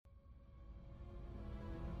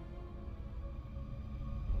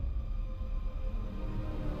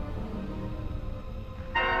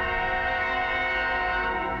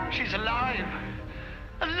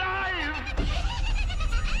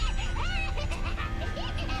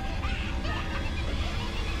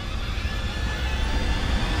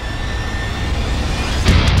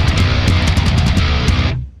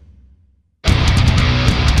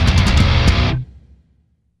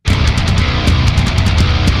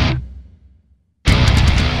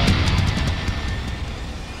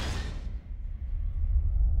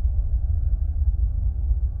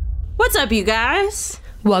What's up, you guys?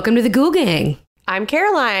 Welcome to the Ghoul Gang. I'm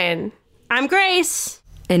Caroline. I'm Grace.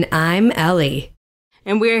 And I'm Ellie.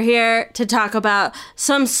 And we're here to talk about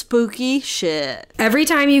some spooky shit. Every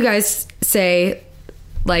time you guys say,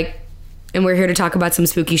 and we're here to talk about some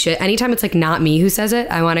spooky shit, anytime it's not me who says it,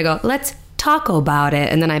 I want to go, let's talk about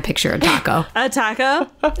it. And then I picture a taco. A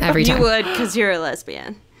taco? Every time. You would, because you're a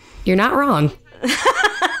lesbian. You're not wrong.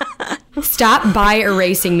 Stop by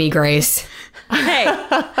erasing me, Grace. Hey.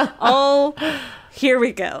 Oh, here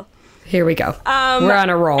we go. Here we go. We're on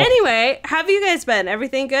a roll. Anyway, how have you guys been?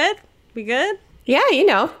 Everything good? We good?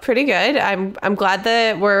 Yeah, pretty good. I'm glad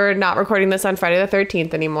that we're not recording this on Friday the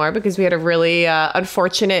 13th anymore because we had a really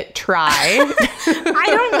unfortunate try. I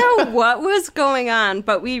don't know what was going on,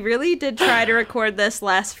 but we really did try to record this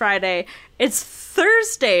last Friday. It's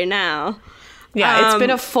Thursday now. Yeah, it's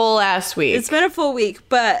been a full ass week. It's been a full week,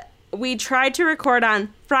 but we tried to record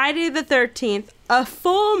on Friday the 13th, a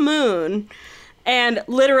full moon, and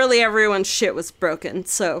literally everyone's shit was broken,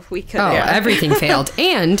 so we couldn't. Oh, everything failed.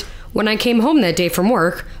 And when I came home that day from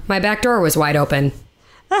work, my back door was wide open.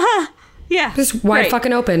 Yeah. Just wide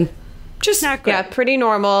fucking open. Just not good. Yeah, pretty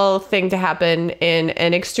normal thing to happen in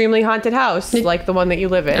an extremely haunted house like the one that you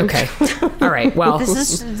live in. Okay. All right, well.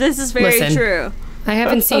 This is very true. I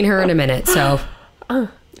haven't seen her in a minute, so.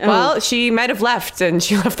 Well, she might have left, and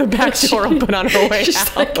she left the back door open on her way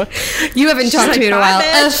out. You haven't talked to me in a while.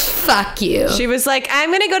 Bitch. Fuck you. She was like, I'm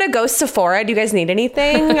going to go to Ghost Sephora. Do you guys need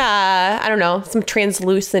anything? I don't know, some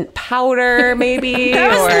translucent powder, maybe? That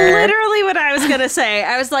was literally what I was going to say.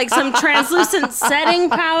 I was like, some translucent setting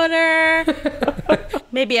powder,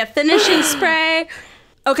 maybe a finishing spray.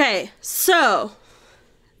 Okay, so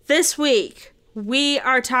this week we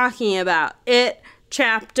are talking about It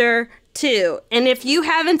Chapter 2. And if you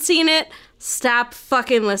haven't seen it, stop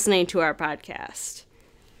fucking listening to our podcast.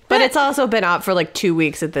 But it's also been out for 2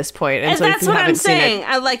 weeks at this point. And so that's what I'm saying.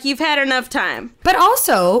 You've had enough time. But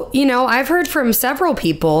also, I've heard from several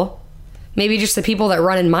people, maybe just the people that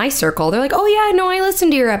run in my circle, they're like, oh yeah, no, I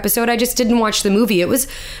listened to your episode. I just didn't watch the movie. It was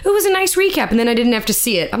a nice recap, and then I didn't have to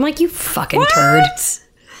see it. I'm like, you fucking turd.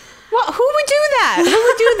 Well, who would do that? Who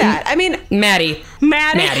would do that? I mean, Maddie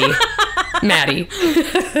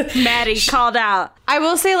called out. I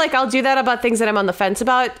will say, I'll do that about things that I'm on the fence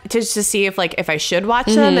about, just to see if I should watch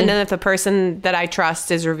them. And then if the person that I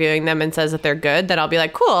trust is reviewing them and says that they're good, then I'll be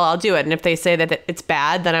like, cool, I'll do it. And if they say that it's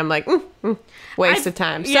bad, then I'm like, waste of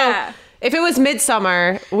time. Yeah. So if it was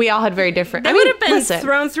Midsummer, we all had very different. They would have been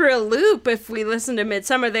thrown through a loop if we listened to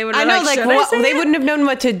Midsummer. They would have they wouldn't have known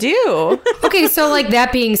what to do. Okay, so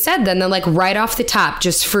that being said, then right off the top,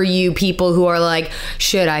 just for you people who are like,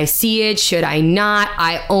 should I see it? Should I not?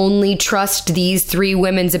 I only trust these three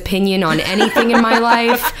women's opinion on anything in my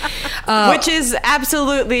life. Which is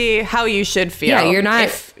absolutely how you should feel. Yeah, you're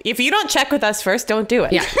not... If you don't check with us first, don't do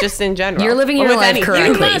it. Yeah. Just in general. You're living your life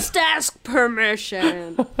correctly. You must ask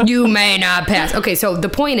permission. You may not pass. Okay, so the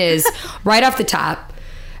point is, right off the top,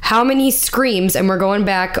 how many screams, and we're going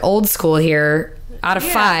back old school here, out of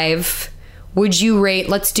 5, would you rate,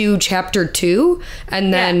 let's do chapter 2,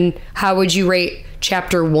 and then how would you rate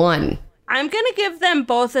chapter 1? I'm going to give them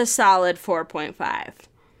both a solid 4.5.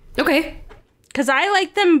 Okay. Because I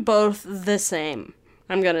like them both the same,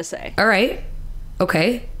 I'm going to say. All right.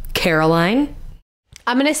 Okay. Caroline?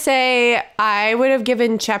 I'm going to say I would have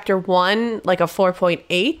given chapter 1 a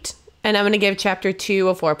 4.8, and I'm going to give chapter 2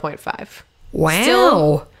 a 4.5. Wow.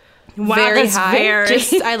 Still very that's high.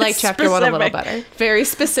 Very I like chapter 1 a little better. Very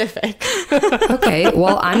specific. Okay.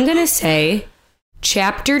 Well, I'm going to say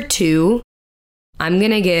chapter 2, I'm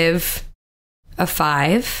going to give a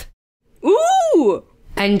 5. Ooh!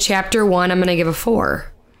 And chapter 1, I'm going to give a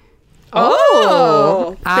 4.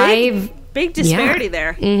 Oh! Big disparity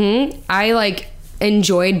there. Mm-hmm. I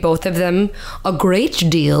enjoyed both of them a great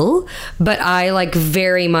deal, but I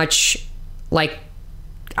very much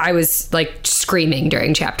I was screaming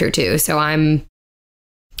during chapter 2, so I'm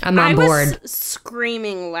on board. I was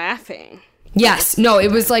screaming, laughing. Yes, no, it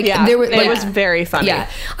was there was it was very funny. Yeah,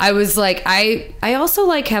 I was I also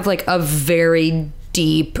have a very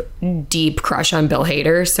deep crush on Bill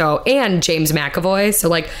Hader, and James McAvoy, so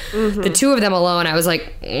the two of them alone, I was and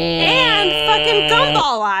fucking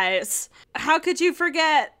Gumball Eyes. How could you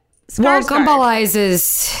forget Skarsgård? Well, Gumball Eyes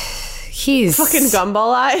he's fucking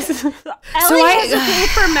Gumball Eyes. Ellie has a thing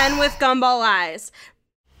for men with Gumball Eyes.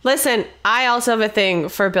 Listen, I also have a thing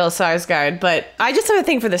for Bill Skarsgård, but I just have a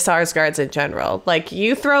thing for the Skarsgårds in general.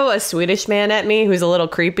 You throw a Swedish man at me who's a little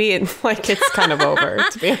creepy, and it's kind of over,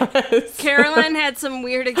 to be honest. Caroline had some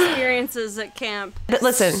weird experiences at camp. But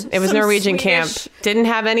listen, it was Norwegian camp. Didn't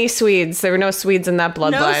have any Swedes. There were no Swedes in that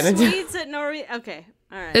bloodline. No Swedes at Norway. Okay.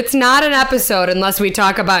 All right. It's not an episode unless we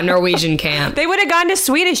talk about Norwegian camp. They would have gone to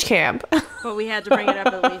Swedish camp. But we had to bring it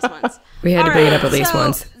up at least once. We had to bring it up at least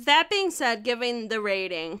once. That being said, giving the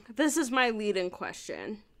rating, this is my lead-in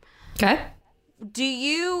question. Okay. Do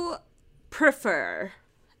you prefer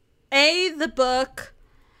A, the book,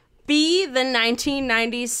 B, the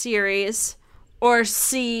 1990s series, or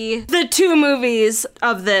C, the 2 movies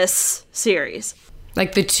of this series?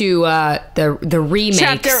 Like the two, the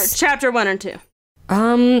remakes. Chapter 1 and 2.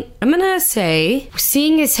 I'm gonna say,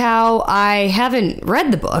 seeing as how I haven't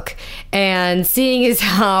read the book, and seeing as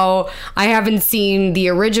how I haven't seen the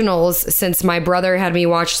originals since my brother had me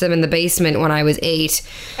watch them in the basement when I was 8,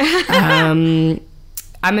 I'm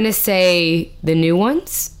gonna say the new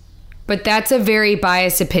ones, but that's a very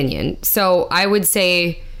biased opinion. So I would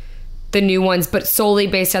say the new ones, but solely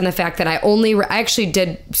based on the fact that I actually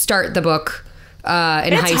did start the book in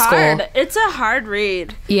high school. It's a hard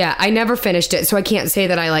read. Yeah, I never finished it, so I can't say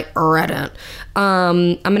that I read it.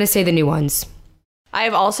 I'm gonna say the new ones. I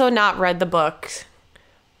have also not read the book,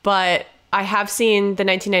 but I have seen the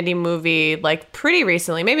 1990 movie pretty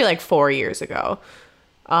recently, maybe 4 years ago.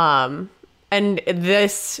 And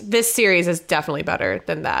this series is definitely better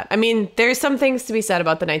than that. I mean, there's some things to be said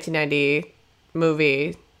about the 1990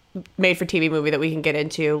 movie, made for TV movie, that we can get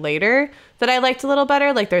into later that I liked a little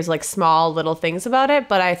better. There's small little things about it,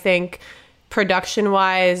 but I think production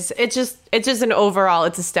wise, it's just an overall,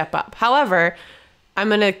 it's a step up. However, I'm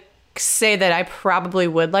going to say that I probably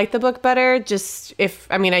would like the book better,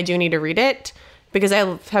 I do need to read it because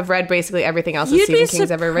I have read basically everything else that Stephen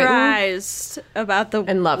King's ever written. You'd be surprised about the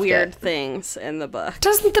weird things in the book.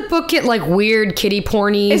 Doesn't the book get weird kitty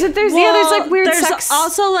porny? Is it? There's weird there's sex.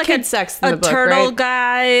 Also kid sex in the book, turtle right?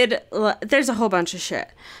 guide. There's a whole bunch of shit.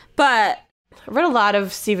 But I read a lot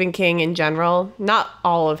of Stephen King in general. Not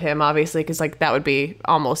all of him, obviously, because that would be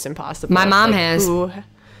almost impossible. My mom has.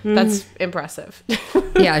 That's impressive.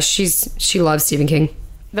 Yeah, she loves Stephen King.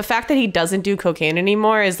 The fact that he doesn't do cocaine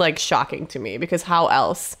anymore is shocking to me, because how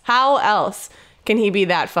else can he be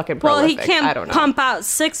that fucking prolific? Well, he can't I don't know. pump out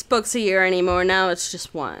 6 books a year anymore. Now it's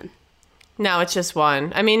just 1. Now it's just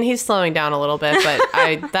 1. I mean, he's slowing down a little bit,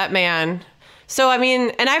 but that man. So, I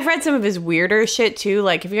mean, and I've read some of his weirder shit too.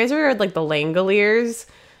 If you guys ever read the Langoliers,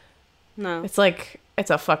 No. it's it's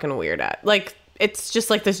a fucking weird it's just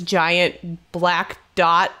this giant black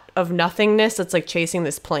dot of nothingness that's chasing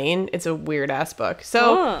this plane. It's a weird ass book.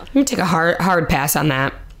 So I'm gonna take a hard pass on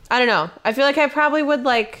that. I don't know. I feel I probably would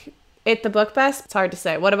it the book best. It's hard to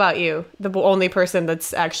say. What about you? The only person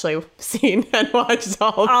that's actually seen and watched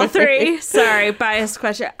all 3. Sorry, biased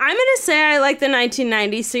question. I'm gonna say I like the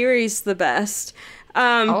 1990 series the best.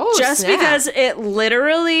 Just snap. because it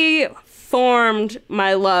literally formed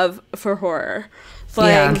my love for horror.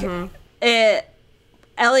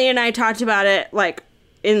 Ellie and I talked about it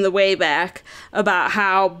in the way back about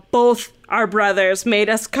how both our brothers made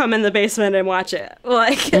us come in the basement and watch it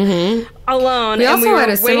alone. We also had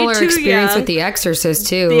a way similar too experience young. with The Exorcist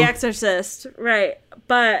too. The Exorcist, right?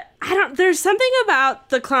 But there's something about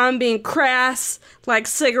the clown being crass,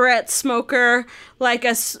 cigarette smoker,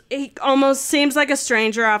 he almost seems like a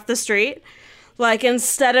stranger off the street,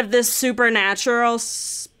 instead of this supernatural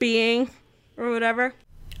being or whatever.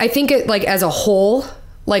 I think it as a whole,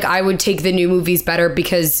 I would take the new movies better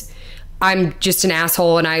because I'm just an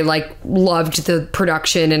asshole and I loved the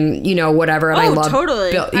production and whatever, and I loved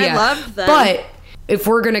totally. I loved them. But if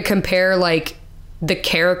we're gonna compare the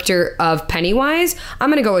character of Pennywise, I'm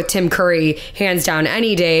gonna go with Tim Curry hands down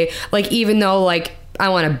any day. Even though I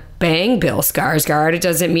want to bang Bill Skarsgård, it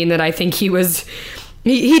doesn't mean that I think he was.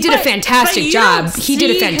 He did a fantastic job. He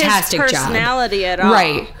did a fantastic job. Personality at all,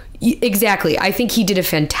 right? Exactly. I think he did a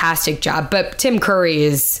fantastic job, but Tim Curry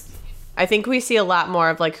is. I think we see a lot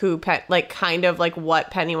more of who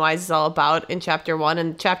what Pennywise is all about in chapter 1,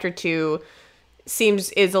 and chapter 2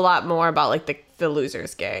 is a lot more about the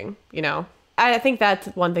losers gang. I think that's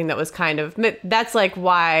one thing that was that's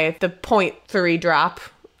why the 0.3 drop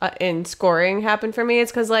in scoring happened for me.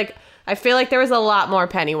 It's because I feel there was a lot more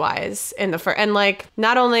Pennywise in the first, and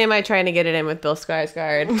not only am I trying to get it in with Bill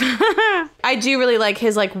Skarsgård, I do really like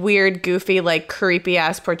his weird, goofy, creepy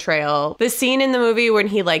ass portrayal. The scene in the movie when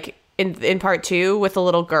he in part 2 with the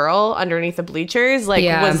little girl underneath the bleachers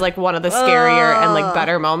was one of the scarier and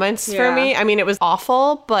better moments for me. I mean, it was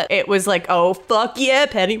awful, but it was oh fuck yeah,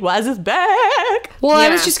 Pennywise is back. Well, I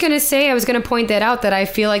was just gonna say, I was gonna point that out, that I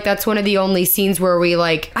feel that's one of the only scenes where we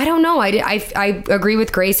I don't know, I agree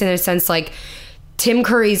with Grace in a sense, Tim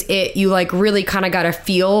Curry's it, you really kind of got a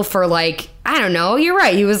feel for I don't know, you're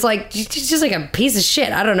right, he was just a piece of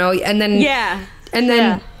shit, I don't know, and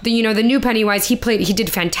then the new Pennywise, he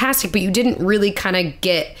did fantastic, but you didn't really kind of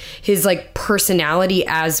get his like personality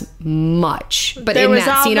as much. But in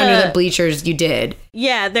that scene under the bleachers, you did.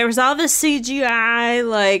 Yeah, there was all the CGI,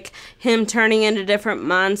 like him turning into different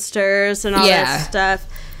monsters and all that stuff.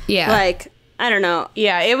 Yeah. Like, I don't know.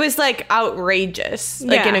 Yeah, it was like outrageous,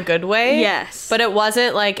 like in a good way. Yes. But it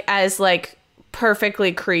wasn't like as like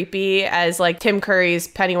perfectly creepy as like Tim Curry's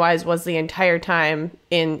Pennywise was the entire time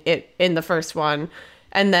in the first one.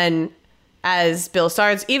 And then as Bill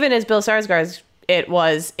Skarsgård's it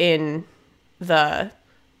was in the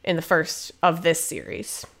first of this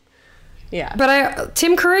series. Yeah. But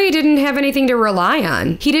Tim Curry didn't have anything to rely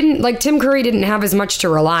on. Tim Curry didn't have as much to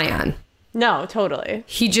rely on. No, totally.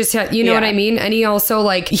 He just had, you know what I mean? And he also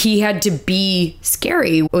like, he had to be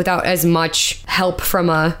scary without as much help from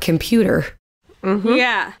a computer. Mm-hmm.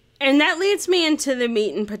 Yeah. And that leads me into the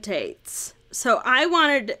meat and potatoes. So I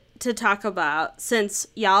wanted to talk about, since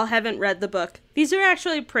y'all haven't read the book, these are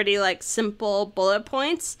actually pretty like simple bullet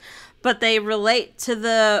points, but they relate to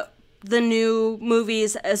the new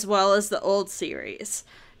movies as well as the old series.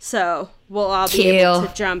 So we'll all be able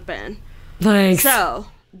to jump in. Thanks. So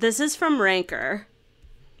this is from Ranker,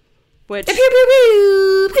 which Caroline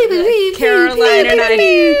and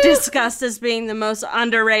I discussed as being the most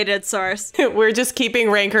underrated source. We're just keeping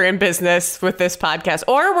Ranker in business with this podcast,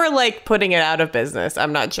 or we're like putting it out of business.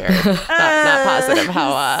 I'm not sure. Not positive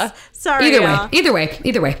how. Sorry. Either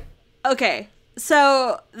way. Okay,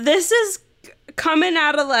 so this is coming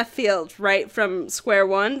out of left field, right from square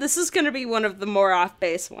one. This is going to be one of the more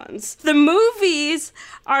off-base ones. The movies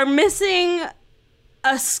are missing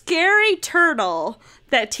a scary turtle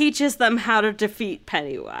that teaches them how to defeat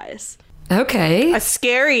Pennywise. Okay. A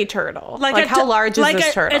scary turtle. Like how large is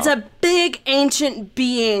this turtle? It's a big ancient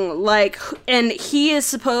being, and he is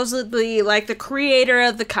supposedly like the creator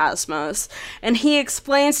of the cosmos. And he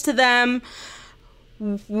explains to them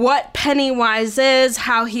what Pennywise is,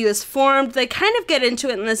 how he was formed. They kind of get into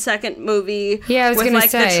it in the second movie. Yeah, I was going to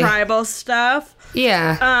say. The tribal stuff.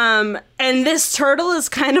 Yeah. And this turtle is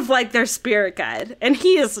kind of like their spirit guide, and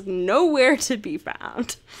he is nowhere to be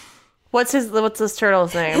found. What's this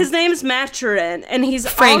turtle's name? His name's Maturin, and he's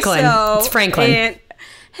Franklin. Also it's Franklin.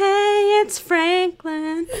 Hey, it's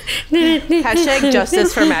Franklin. Hashtag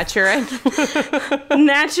justice for Maturin.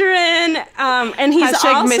 Maturin, and he's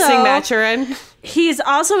Hashtag also missing Maturin. He's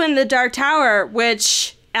also in the Dark Tower,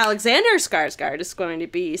 which Alexander Skarsgård is going to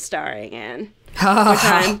be starring in.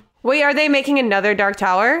 Wait, are they making another Dark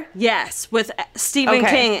Tower? Yes, with Stephen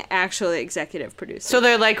King actually executive producing. So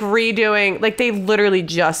they're like redoing, like they literally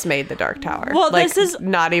just made the Dark Tower. Well, like, this is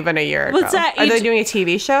not even a year ago. What's that? Are they doing a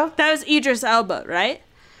TV show? That was Idris Elba, right?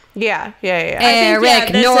 Yeah.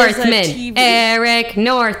 Eric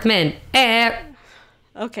Northman.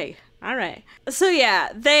 Okay, all right. So yeah,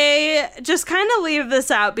 they just kind of leave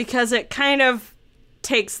this out because it kind of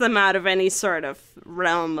takes them out of any sort of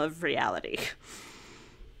realm of reality.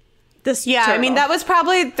 I mean, that was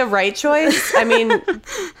probably the right choice. I mean,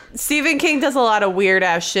 Stephen King does a lot of weird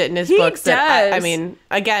ass shit in his books. I mean,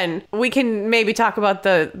 again, we can maybe talk about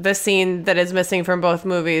the scene that is missing from both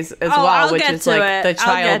movies as well, which is like the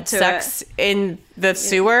child sex in the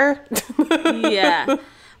sewer. Yeah.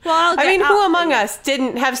 Well, I mean, who among us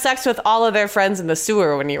didn't have sex with all of their friends in the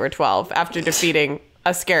sewer when you were 12 after defeating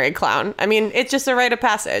a scary clown? I mean, it's just a rite of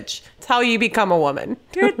passage. It's how you become a woman.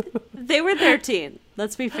 They were 13.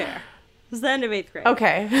 Let's be fair. It was the end of 8th grade.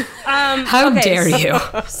 Okay. How dare you?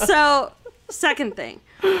 So, second thing.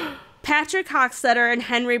 Patrick Hockstetter and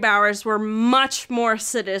Henry Bowers were much more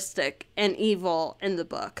sadistic and evil in the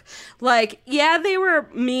book. Like, yeah, they were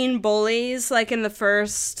mean bullies, like in the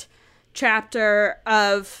first chapter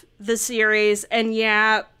of the series. And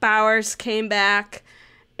yeah, Bowers came back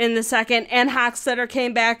in the second, and Hockstetter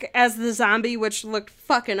came back as the zombie, which looked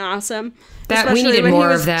fucking awesome. We needed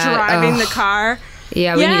more of that. Driving the car.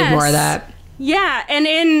 Yeah, we needed more of that. Yeah, and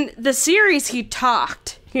in the series, he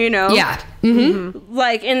talked, you know? Yeah. Mm-hmm.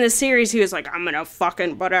 Like, in the series, he was like, I'm gonna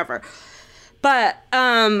fucking whatever. But,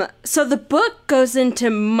 so the book goes into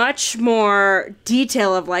much more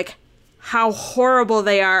detail of, like, how horrible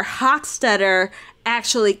they are. Hockstetter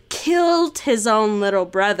actually killed his own little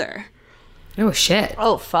brother. Oh, shit.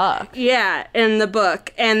 Oh, fuck. Yeah, in the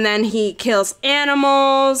book. And then he kills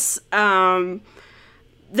animals, How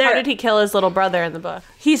did he kill his little brother in the book?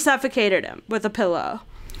 He suffocated him with a pillow.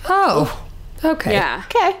 Oh, okay. Yeah.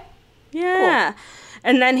 Okay. Yeah. Cool.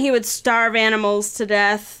 And then he would starve animals to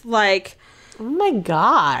death. Like, oh my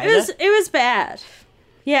God. It was bad.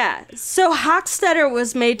 Yeah. So Hockstetter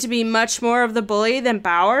was made to be much more of the bully than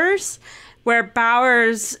Bowers, where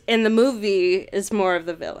Bowers in the movie is more of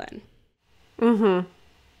the villain. Mm-hmm.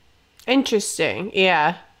 Interesting.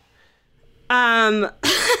 Yeah.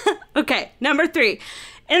 Okay, number 3.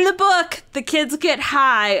 In the book, the kids get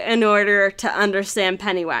high in order to understand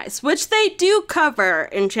Pennywise, which they do cover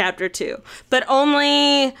in chapter 2, but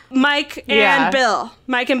only Mike and Bill.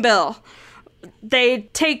 Mike and Bill. They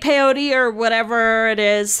take peyote or whatever it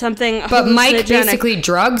is, something. But Mike basically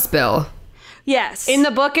drugs Bill. Yes. In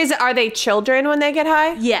the book, are they children when they get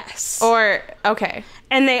high? Yes. Or, okay.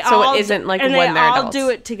 And they so all, it isn't like and when they they're all adults. do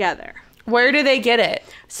it together. Where do they get it?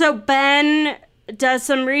 So Ben does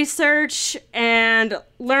some research and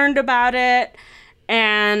learned about it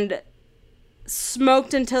and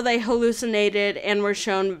smoked until they hallucinated and were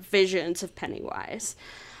shown visions of Pennywise.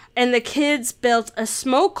 And the kids built a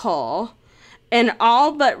smoke hole, and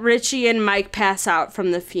all but Richie and Mike pass out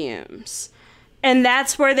from the fumes. And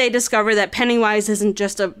that's where they discover that Pennywise isn't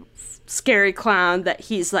just a scary clown, that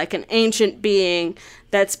he's like an ancient being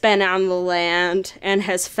that's been on the land and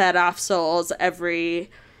has fed off souls every,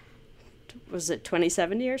 was it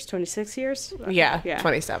 27 years, 26 years? Yeah,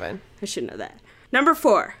 27. I should know that. Number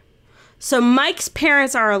 4. So Mike's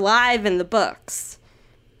parents are alive in the books.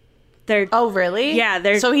 They're, oh, really? Yeah,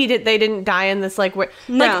 they're... So they didn't die in this, like... No.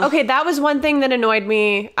 Like, okay, that was one thing that annoyed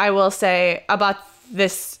me, I will say, about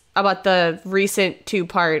the recent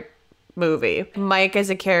 2-part movie. Mike as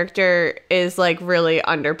a character is, like, really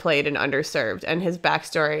underplayed and underserved, and his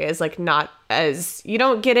backstory is, like, not as... You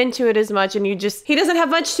don't get into it as much, and he doesn't have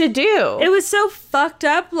much to do. It was so fucked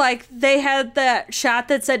up, like, they had that shot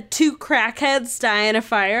that said 2 crackheads die in a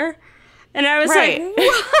fire, and I was like,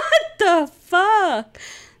 what the fuck?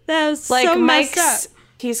 That was like, so messed up.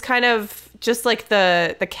 He's kind of just like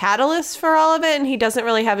the catalyst for all of it, and he doesn't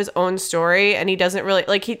really have his own story, and he doesn't really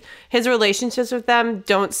like his relationships with them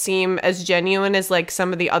don't seem as genuine as like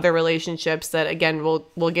some of the other relationships that again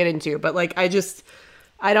we'll get into. But like I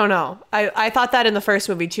don't know. I thought that in the first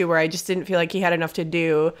movie too, where I just didn't feel like he had enough to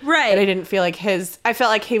do. Right. And I didn't feel like I felt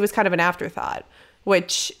like he was kind of an afterthought.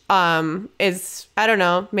 Which is, I don't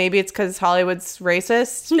know, maybe it's because Hollywood's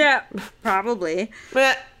racist. Yeah, probably.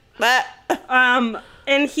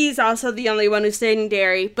 And he's also the only one who stayed in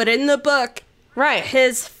Derry. But in the book, right,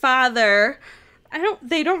 his father,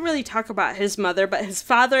 they don't really talk about his mother, but his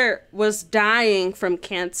father was dying from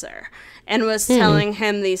cancer and was telling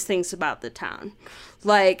him these things about the town.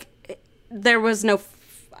 Like, there was no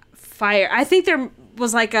fire. I think there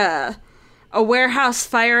was like a warehouse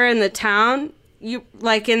fire in the town.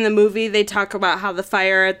 Like in the movie, they talk about how the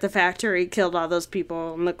fire at the factory killed all those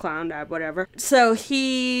people and the clown died, whatever. So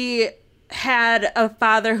he had a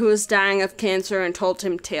father who was dying of cancer and told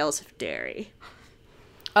him tales of Derry.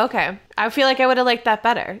 Okay. I feel like I would have liked that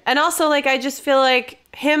better. And also, like, I just feel like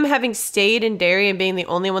him having stayed in Derry and being the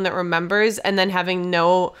only one that remembers and then having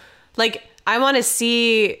no, like, I wanted to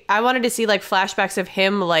see, like, flashbacks of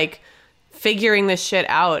him, like, figuring this shit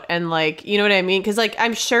out and, like, you know what I mean? Because, like,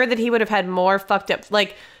 I'm sure that he would have had more fucked up,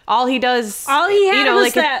 like, all he had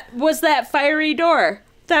was that fiery door.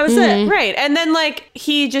 That was it. Right. And then, like,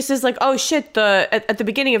 he just is like, oh, shit, at the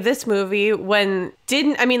beginning of this movie,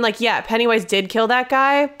 Pennywise did kill that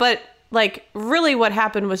guy, but, like, really what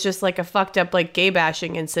happened was just, like, a fucked up, like, gay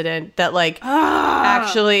bashing incident that, like,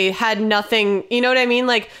 actually had nothing, you know what I mean?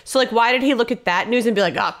 Like, so, like, why did he look at that news and be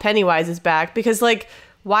like, Pennywise is back? Because, like,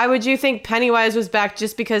 why would you think Pennywise was back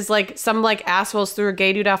just because, like, some, like, assholes threw a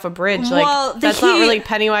gay dude off a bridge? Like, well, that's not really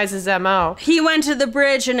Pennywise's MO. He went to the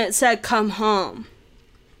bridge and it said, come home.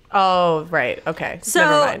 Oh, right. Okay. So,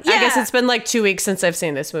 never mind. Yeah. I guess it's been like 2 weeks since I've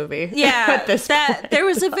seen this movie. Yeah. There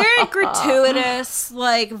was a very gratuitous,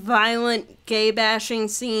 like, violent gay bashing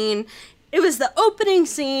scene. It was the opening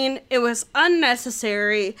scene. It was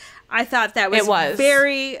unnecessary. I thought that was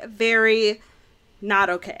very, very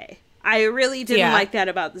not okay. I really didn't like that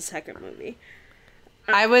about the second movie.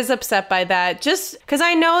 I was upset by that just because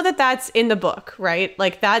I know that that's in the book, right?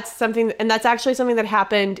 Like, that's something, and that's actually something that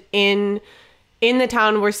happened in the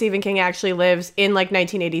town where Stephen King actually lives in, like,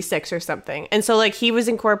 1986 or something. And so, like, he was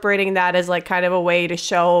incorporating that as, like, kind of a way to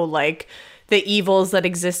show, like, the evils that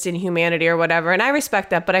exist in humanity or whatever. And I respect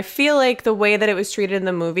that. But I feel like the way that it was treated in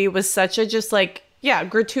the movie was such a just, like,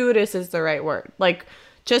 gratuitous is the right word. Like,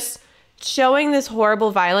 just showing this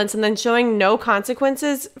horrible violence and then showing no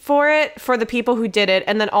consequences for it for the people who did it.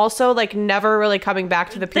 And then also, like, never really coming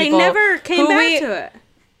back to the people. They never came back to it.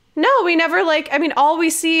 No, we never, like, I mean, all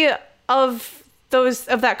we see of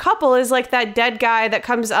that couple is, like, that dead guy that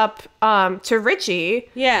comes up to Richie.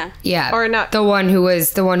 Yeah. Or not. The one who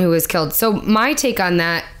was killed. So my take on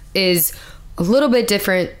that is a little bit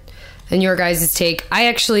different and your guys' take. I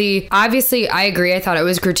actually, obviously, I agree. I thought it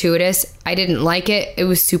was gratuitous. I didn't like it. It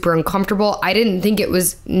was super uncomfortable. I didn't think it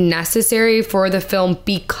was necessary for the film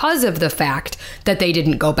because of the fact that they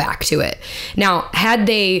didn't go back to it. Now, had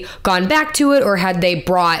they gone back to it, or had they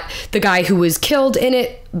brought the guy who was killed in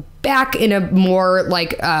it back in a more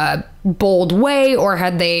like bold way, or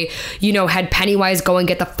had they, you know, had Pennywise go and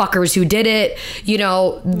get the fuckers who did it, you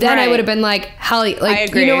know, then I would have been like, hell, like, I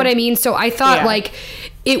agree. you know what I mean? So I thought like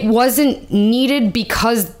it wasn't needed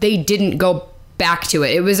because they didn't go back to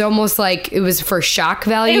it. It was almost like it was for shock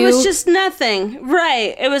value. It was just nothing.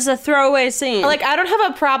 Right. It was a throwaway scene. Like, I don't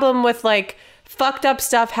have a problem with like fucked up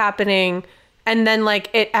stuff happening and then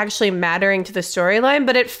like it actually mattering to the storyline,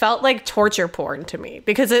 but it felt like torture porn to me,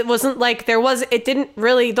 because it wasn't like it didn't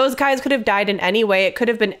really, those guys could have died in any way. It could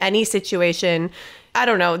have been any situation. I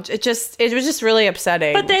don't know. It was just really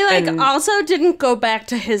upsetting. But they like also didn't go back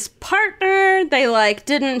to his partner. They like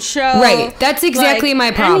didn't show. Right. That's exactly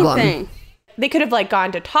my problem. Anything. They could have like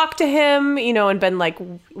gone to talk to him, you know, and been like,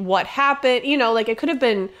 what happened? You know, like it could have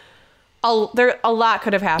been a lot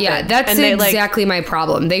could have happened. Yeah, that's exactly my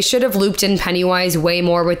problem. They should have looped in Pennywise way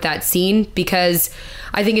more with that scene, because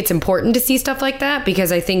I think it's important to see stuff like that,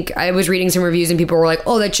 because I think I was reading some reviews and people were like,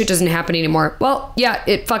 oh, that shit doesn't happen anymore. Well, yeah,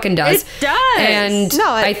 it fucking does. It does. And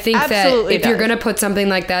No, I think that if you're going to put something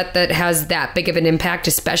like that that has that big of an impact,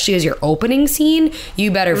 especially as your opening scene,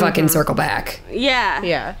 you better fucking circle back. Yeah.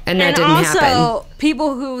 Yeah. And that didn't happen. Also,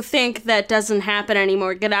 people who think that doesn't happen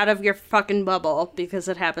anymore, get out of your fucking bubble, because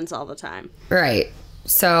it happens all the time. Right.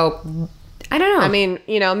 So, I don't know. I mean,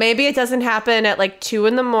 you know, maybe it doesn't happen at like 2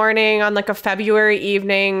 a.m. on like a February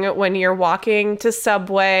evening when you're walking to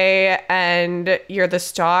Subway and you're the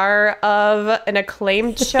star of an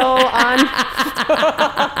acclaimed show on.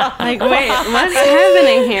 Like, wait, what's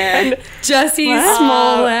happening here? Jesse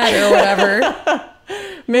Smollett or whatever.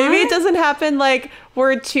 Maybe it doesn't happen like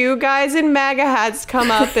where 2 guys in MAGA hats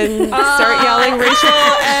come up and start yelling racial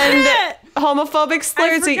and homophobic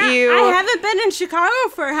slurs at you. I haven't been in Chicago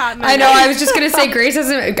for a hot minute. I know. I was just gonna say Grace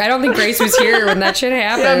doesn't. I don't think Grace was here when that shit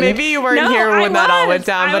happened. Yeah, maybe you weren't here when that all went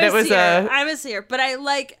down, but it was I was here, but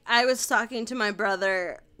I was talking to my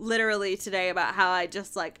brother literally today about how I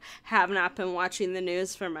just like have not been watching the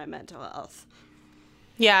news for my mental health.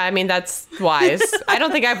 Yeah, I mean, that's wise. I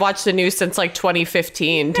don't think I've watched the news since like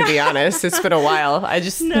 2015, to be honest. It's been a while. I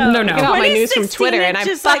just get all my news from Twitter, and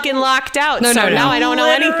I'm fucking locked out. Now I don't know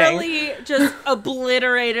anything. Literally just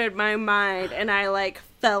obliterated my mind, and I like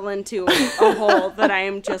fell into a hole that I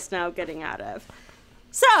am just now getting out of.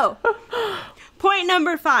 So, point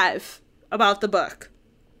number 5 about the book.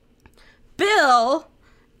 Bill,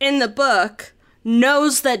 in the book,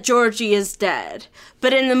 knows that Georgie is dead,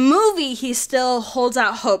 but in the movie he still holds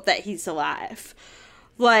out hope that he's alive.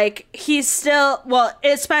 Like, he's still, well,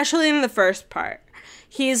 especially in the first part,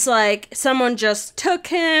 he's like, someone just took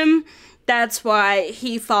him, that's why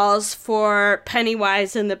he falls for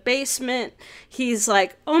Pennywise in the basement. He's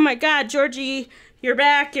like, oh my god, Georgie, you're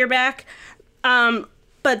back.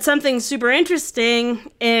 But something super interesting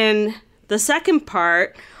in the second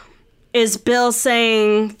part is Bill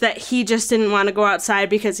saying that he just didn't want to go outside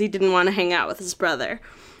because he didn't want to hang out with his brother,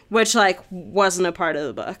 which, like, wasn't a part of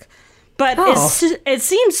the book. But it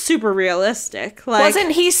seems super realistic. Like,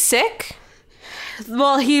 wasn't he sick?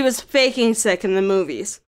 Well, he was faking sick in the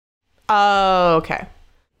movies. Oh, okay.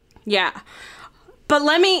 Yeah. But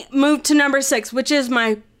let me move to number 6, which is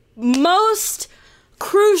my most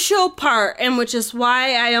crucial part, and which is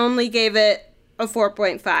why I only gave it a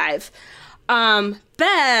 4.5.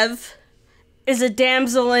 Bev is a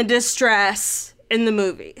damsel in distress in the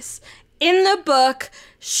movies. In the book,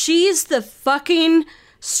 she's the fucking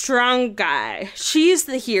strong guy. She's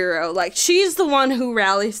the hero. Like, she's the one who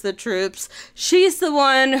rallies the troops. She's the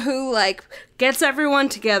one who, like, gets everyone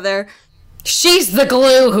together. She's the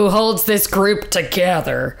glue who holds this group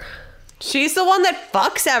together. She's the one that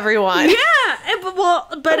fucks everyone.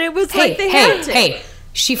 Yeah, but it was like they had to. Hey,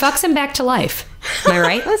 she fucks him back to life. Am I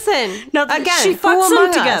right? Listen, No, again, she fucks them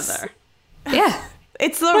us? together. Yeah.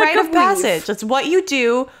 It's the rite of passage. It's what you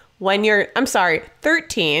do when you're,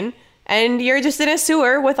 13, and you're just in a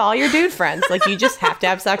sewer with all your dude friends. Like, you just have to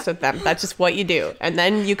have sex with them. That's just what you do. And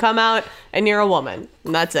then you come out and you're a woman.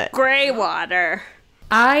 And that's it. Gray water.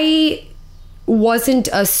 I wasn't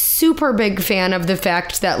a super big fan of the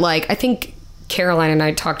fact that, like, I think Caroline and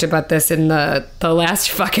I talked about this in the last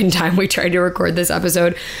fucking time we tried to record this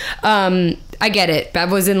episode. I get it.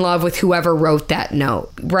 Bev was in love with whoever wrote that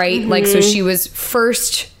note, right? Mm-hmm. Like, so she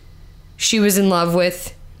was in love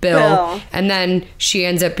with Bill, and then she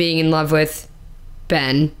ends up being in love with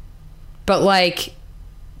Ben. But, like,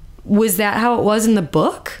 was that how it was in the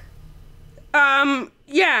book?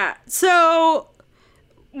 Yeah. So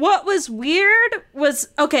what was weird was,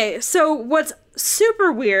 okay, so what's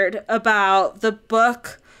super weird about the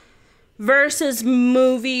book versus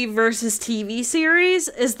movie versus TV series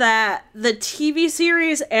is that the TV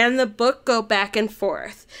series and the book go back and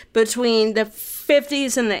forth between the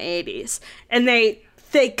 50s and the 80s, and they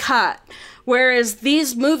cut. Whereas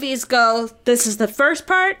these movies go, this is the first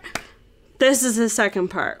part, this is the second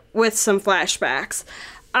part with some flashbacks.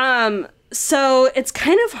 So it's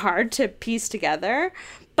kind of hard to piece together,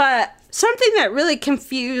 but something that really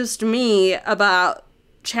confused me about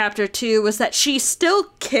chapter 2 was that she still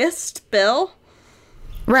kissed Bill.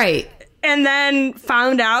 Right. And then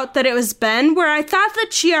found out that it was Ben, where I thought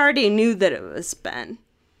that she already knew that it was Ben.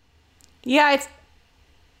 Yeah,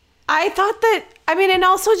 I thought that, I mean, and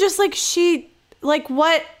also just like she, like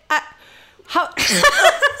what, how,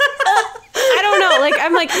 I don't know, like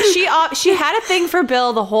I'm like, she had a thing for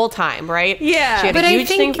Bill the whole time, right? Yeah. She had But a I huge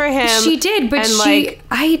think thing for him. she did, but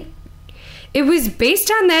it was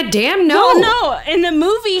based on that damn note. Well, no, in the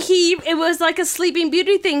movie, it was like a Sleeping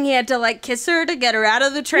Beauty thing. He had to like kiss her to get her out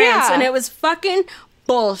of the trance, Yeah. and it was fucking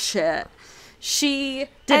bullshit. She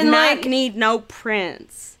did not need no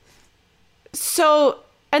prince. So,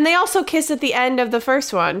 and they also kissed at the end of the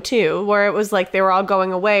first one too, where it was like they were all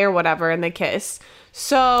going away or whatever, and they kissed.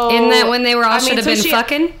 So, In that when they were all should have been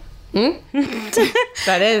fucking? That's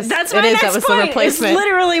my that next was point. the replacement. It's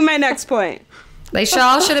literally my next point. They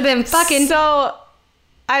all should have been fucking. So,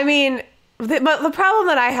 I mean, but the problem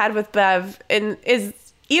that I had with Bev is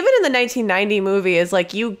even in the 1990 movie is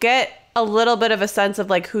like you get a little bit of a sense of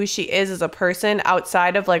like who she is as a person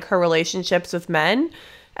outside of like her relationships with men,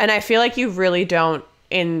 and I feel like you really don't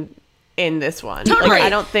in this one. Totally. Like I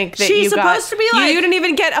don't think that She's you supposed to be like, you didn't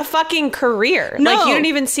even get a fucking career. No. Like you didn't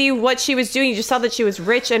even see what she was doing. You just saw that she was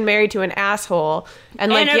rich and married to an asshole,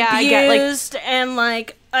 and like and yeah, abused, I get like. and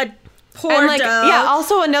like a poor And like dove. yeah,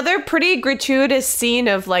 also another pretty gratuitous scene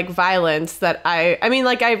of like violence that I mean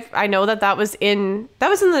like I know that was in the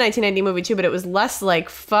 1990 movie too, but it was less like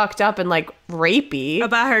fucked up and like rapey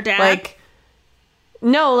About her dad? Like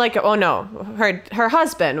no, like oh no, her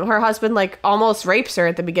husband like almost rapes her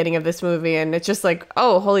at the beginning of this movie, and it's just like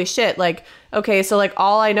oh holy shit, like okay, so like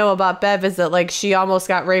all I know about Bev is that like she almost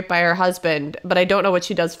got raped by her husband, but I don't know what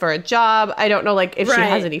she does for a job. I don't know like if she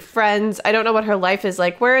has any friends. I don't know what her life is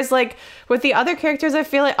like. Whereas like with the other characters, I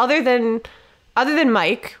feel like other than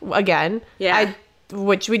Mike again,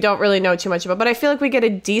 which we don't really know too much about, but I feel like we get a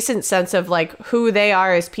decent sense of like who they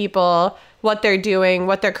are as people, what they're doing,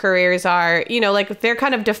 what their careers are, you know, like they're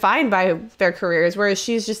kind of defined by their careers, whereas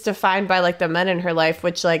she's just defined by like the men in her life,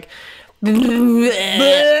 which like no.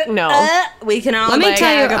 We can all Let me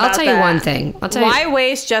tell you. about I'll tell you that. one thing. Why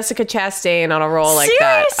waste Jessica Chastain on a role like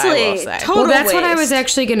that? I will Seriously, say. total Well, that's what I waste. was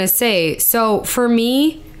actually gonna say. So for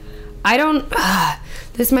me, I don't.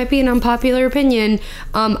 This might be an unpopular opinion.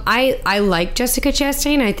 I like Jessica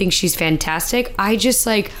Chastain. I think she's fantastic. I just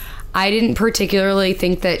like. I didn't particularly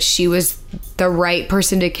think that she was the right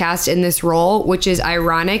person to cast in this role, which is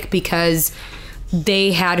ironic because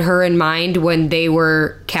they had her in mind when they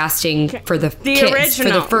were casting for the kids,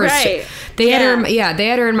 original, for the first. right. They had her. Yeah, they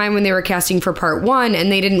had her in mind when they were casting for part 1, and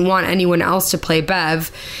they didn't want anyone else to play Bev.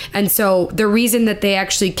 And so the reason that they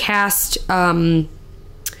actually cast, God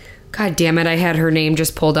damn it, I had her name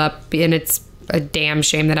just pulled up, and it's a damn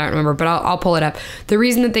shame that I don't remember, but I'll pull it up. The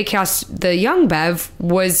reason that they cast the young Bev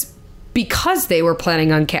was because they were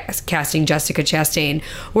planning on casting Jessica Chastain.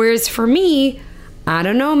 Whereas for me, I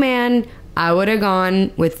don't know, man, I would have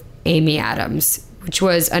gone with Amy Adams, which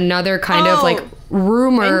was another kind of like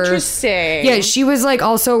rumor. Interesting. Yeah, she was like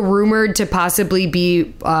also rumored to possibly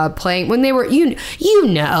be playing when they were you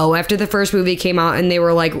know after the first movie came out, and they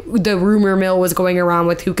were like the rumor mill was going around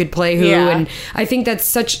with who could play who, and I think that's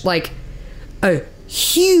such like a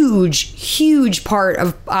huge part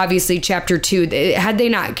of obviously chapter 2. Had they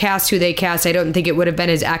not cast who they cast, I don't think it would have been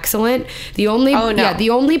as excellent. The only the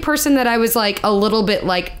only person that I was like a little bit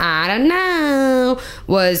like I don't know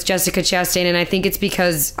was Jessica Chastain, and I think it's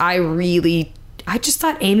because I just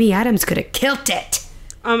thought Amy Adams could have killed it.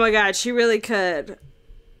 Oh my god, she really could.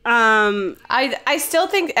 I still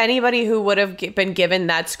think anybody who would have been given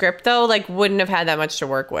that script though, like wouldn't have had that much to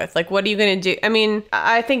work with. Like, what are you going to do? I mean,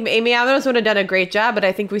 I think Amy Adams would have done a great job, but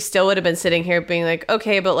I think we still would have been sitting here being like,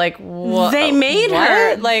 okay, but like, what? They made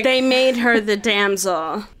her. Like, they made her the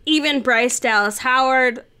damsel. Even Bryce Dallas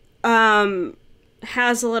Howard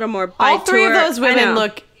has a little more bite all three to of her. those women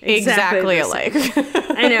look exactly the alike.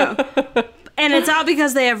 I know. And it's all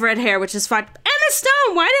because they have red hair, which is fucked. Emma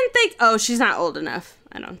Stone, why didn't they... Oh, she's not old enough,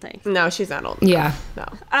 I don't think. No, she's not old. Yeah.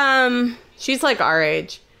 No. She's like our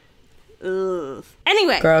age. Ugh.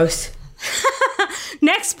 Anyway. Gross.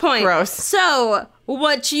 Next point. Gross. So,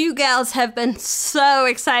 what you gals have been so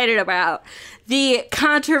excited about, the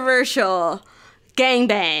controversial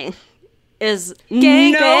gangbang is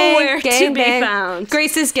nowhere to be found.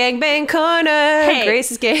 Grace's gangbang corner. Hey.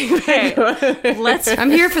 Grace's gangbang corner. Let's I'm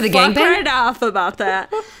here for the fuck gangbang. right off about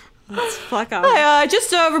that. Let's fuck off. Hi,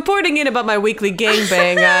 just reporting in about my weekly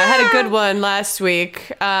gangbang. Had a good one last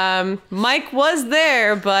week. Mike was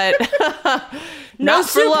there, but not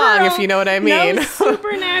for long, if you know what I mean. No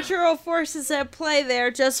supernatural forces at play there,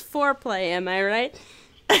 just foreplay, am I right?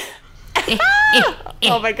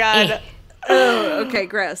 Oh my god. Oh, okay,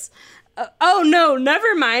 gross. Oh no,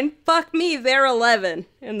 never mind. Fuck me, they're 11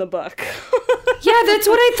 in the book. Yeah, that's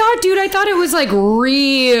what I thought, dude. I thought it was like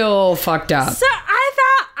real fucked up. So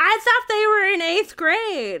I thought they were in 8th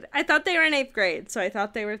grade. I thought they were in 8th grade, so I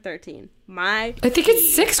thought they were 13. I think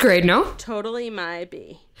it's 6th grade, no? Totally my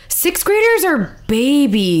B. 6th graders are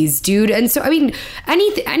babies, dude. And so, I mean,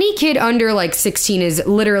 any kid under like 16 is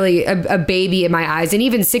literally a baby in my eyes. And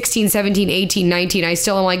even 16, 17, 18, 19, I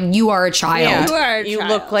still am like, you are a child. Yeah. You are a You child.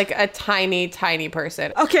 look like a tiny, tiny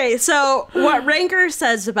person. Okay, so what Ranker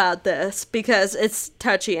says about this, because it's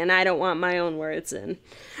touchy and I don't want my own words in.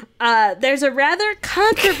 There's a rather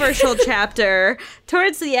controversial chapter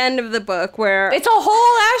towards the end of the book where It's a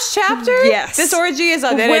whole ass chapter? Yes. This orgy is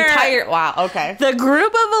an Where- entire... Wow, okay. the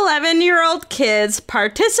group of 11-year-old kids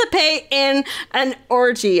participate in an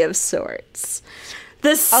orgy of sorts.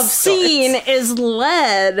 The scene is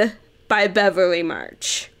led by Beverly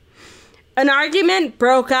March. An argument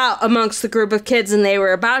broke out amongst the group of kids and they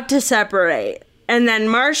were about to separate. And then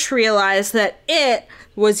Marsh realized that it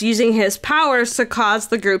was using his powers to cause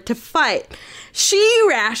the group to fight. She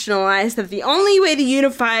rationalized that the only way to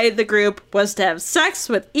unify the group was to have sex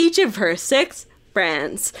with each of her 6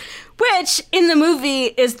 friends, which in the movie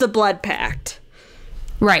is the blood pact.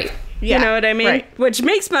 Right. Yeah, You know what I mean? right. Which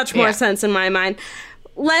makes much more Yeah. sense in my mind.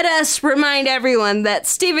 Let us remind everyone that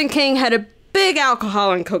Stephen King had a big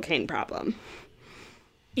alcohol and cocaine problem.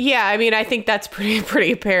 Yeah, I mean, I think that's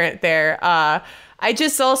pretty apparent there. I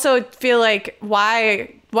just also feel like why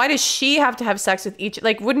does she have to have sex with each?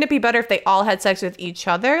 Like, wouldn't it be better if they all had sex with each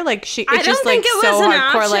other? Like, it's I don't just think like it so was an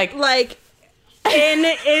hardcore. option. Like in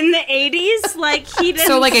the 80s, like he didn't.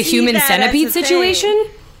 So like a see human that as centipede a thing. situation?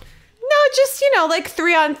 No, just like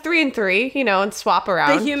 3 on 3 and 3, and swap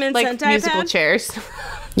around. The human like centipede musical pad? chairs.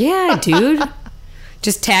 Yeah, dude.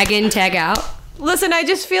 Just tag in, tag out. Listen, I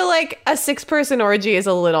just feel like a 6-person orgy is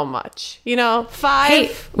a little much. 5.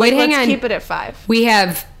 Hey, wait, hang let's on. keep it at 5. We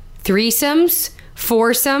have threesomes,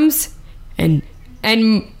 foursomes, and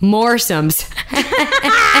moresomes.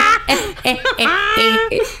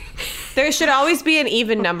 There should always be an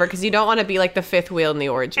even number because you don't want to be like the 5th wheel in the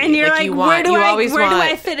orgy. And you're like, where do want...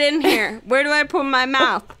 I fit in here? Where do I put my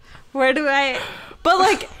mouth? Where do I?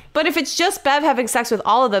 But if it's just Bev having sex with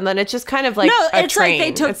all of them, then it's just kind of like No, a it's like train.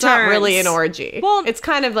 they took It's not really turns. an orgy. Well, it's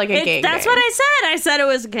kind of like a gangbang. That's what I said. I said it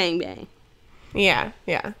was a gangbang. Yeah.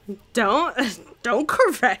 Don't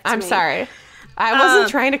correct me. I'm sorry. I wasn't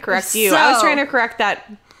trying to correct you. I was so- trying to correct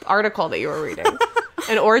that article that you were reading.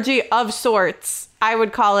 An orgy of sorts. I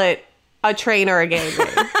would call it a train or a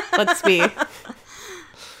gangbang. Let's be.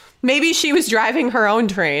 Maybe she was driving her own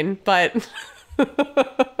train, but...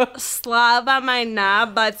 Slob on My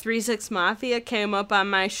Knob by 3-6 Mafia came up on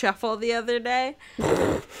my shuffle the other day.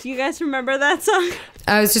 Do you guys remember that song?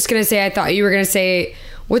 I was just going to say, I thought you were going to say,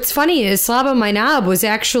 what's funny is Slob on My Knob was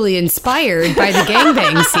actually inspired by the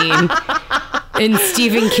gangbang scene in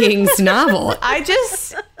Stephen King's novel.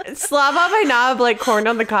 Slob on my knob, like corn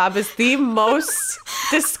on the cob, is the most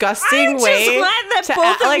disgusting I'm just way. glad that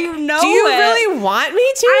both of you know Do you it. really want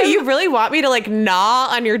me to? You really want me to like gnaw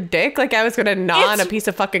on your dick like I was gonna gnaw on a piece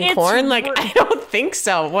of fucking it's corn? Like r- I don't think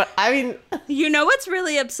so. What I mean, You know what's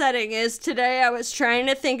really upsetting is today I was trying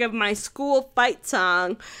to think of my school fight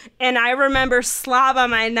song, and I remember Slob on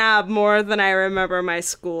My Knob more than I remember my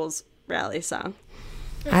school's rally song.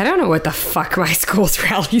 I don't know what the fuck my school's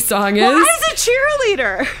rally song is. Well, I was a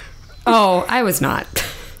cheerleader. Oh, I was not.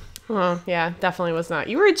 oh yeah, definitely was not.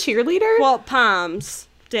 You were a cheerleader. Well, Palms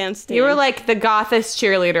dance team. You were like the gothest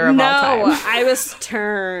cheerleader of all No, time. I was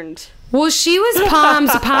turned. Well, she was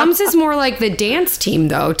Palms. Palms is more like the dance team,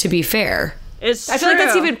 though, to be fair. It's I feel like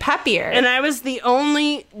that's true. even peppier. And I was the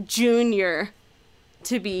only junior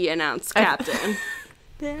to be announced captain.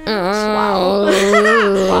 Oh.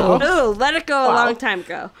 Oh, let it go a long time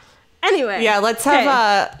ago. Anyway. yeah, let's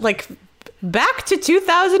have like Back to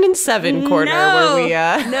 2007 corner where we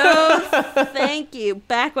No, thank you.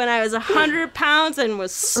 Back when I was 100 pounds and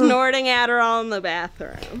was snorting Adderall in the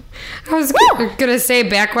bathroom. I was gonna say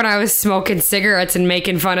back when I was smoking cigarettes and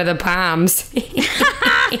making fun of the Poms.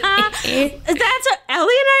 That's what Ellie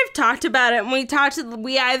and I have talked about it, and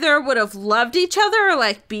we either would have loved each other or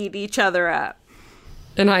like beat each other up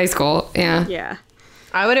In high school, yeah. Yeah.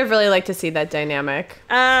 I would have really liked to see that dynamic.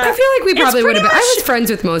 I feel like we probably would have been. I was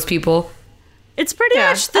friends with most people. It's pretty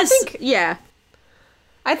much this.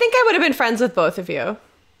 I think I would have been friends with both of you.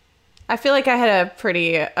 I feel like I had a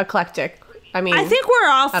pretty eclectic. I think we're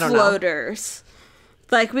all floaters.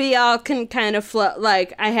 Like, we all can kind of float.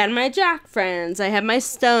 Like, I had my jock friends. I had my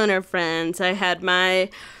stoner friends. I had my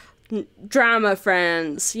drama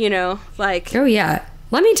friends, you know, like. Oh, yeah.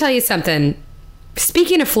 Let me tell you something.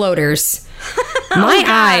 Speaking of floaters, my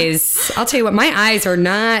eyes, I'll tell you what, my eyes are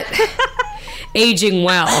not aging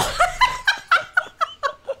well.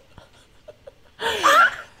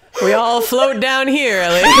 We all float down here,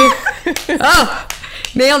 Ellie. Oh,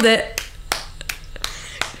 nailed it.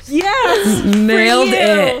 Yes, nailed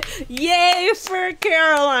it. Yay for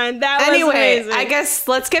Caroline. That was amazing. I guess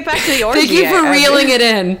let's get back to the orgy. Thank you for reeling it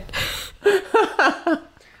in.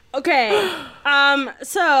 Okay.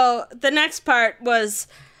 So the next part was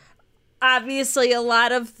obviously a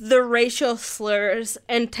lot of the racial slurs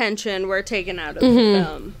and tension were taken out of the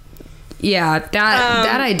film. Yeah,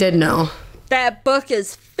 that I did know. That book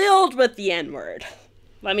is filled with the N-word.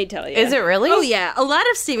 Let me tell you. Is it really? Oh, yeah. A lot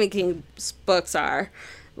of Stephen King's books are.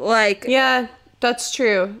 Like. Yeah, that's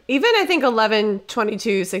true. Even I think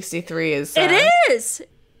 11/22/63 is. It is.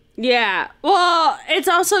 Yeah. Well, it's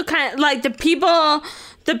also kind of like the people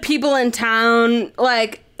in town,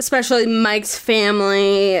 like, especially Mike's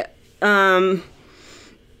family, you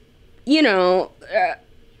know,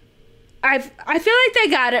 I feel like they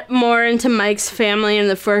got it more into Mike's family in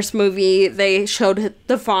the first movie. They showed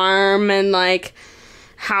the farm and like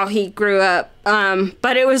how he grew up.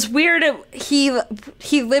 But it was weird. He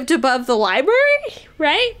lived above the library,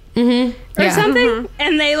 right? Mm-hmm. Or something. Mm-hmm.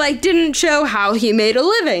 And they like didn't show how he made a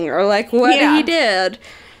living or like what he did.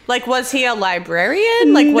 Like, was he a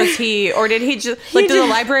librarian? Like, was he, or did he just, like, do the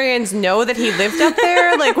librarians know that he lived up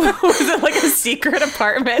there? Like, was it like a secret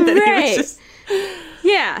apartment that he was just...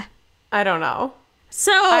 Yeah. I don't know.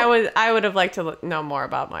 So I would have liked to know more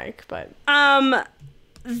about Mike, but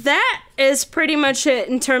that is pretty much it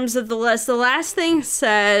in terms of the list. The last thing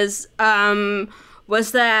says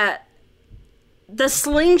was that the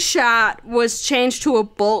slingshot was changed to a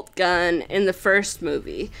bolt gun in the first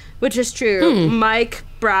movie, which is true. Mike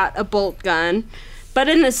brought a bolt gun, but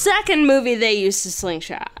in the second movie they used a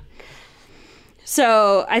slingshot.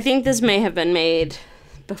 So I think this may have been made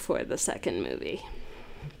before the second movie.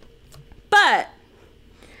 But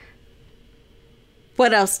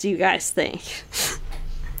what else do you guys think?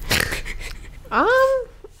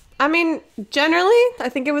 I mean, generally, I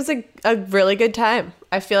think it was a really good time.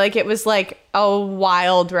 I feel like it was like a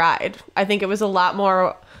wild ride. I think it was a lot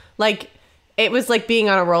more like it was like being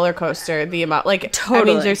on a roller coaster. The amount, like,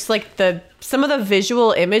 totally. I mean, there's like some of the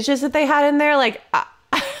visual images that they had in there, like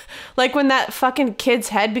when that fucking kid's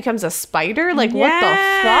head becomes a spider. Like, what the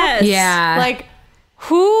fuck? Yeah. Like,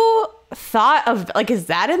 who thought of, like, is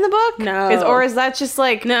that in the book? No. Or is that just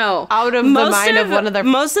like out of the mind of one of their...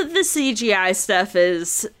 Most of the CGI stuff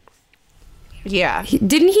is... Yeah.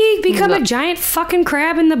 Didn't he become a giant fucking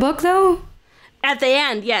crab in the book, though? At the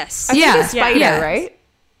end, yes. I think a spider, right?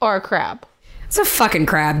 Or a crab. It's a fucking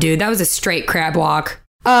crab, dude. That was a straight crab walk.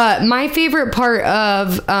 My favorite part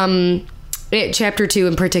of Chapter 2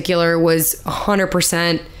 in particular was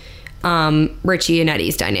 100% Richie and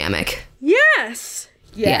Eddie's dynamic. Yes.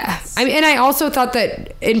 Yeah. I mean, and I also thought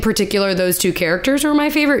that in particular those two characters were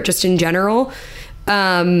my favorite just in general.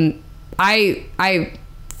 I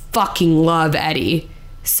fucking love Eddie.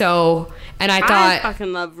 So, and I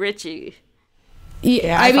fucking love Richie.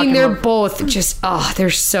 Yeah, I mean, they're both just,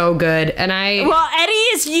 they're so good. And well, Eddie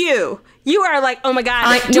is you. You are like, oh my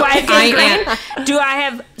God, do I have gangrene? Do I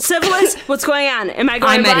have syphilis? What's going on? Am I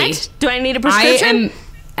going blind? Eddie. Do I need a prescription?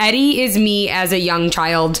 Eddie is me as a young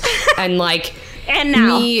child. And like, and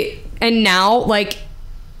now, like,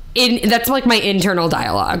 that's like my internal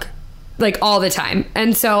dialogue, like all the time.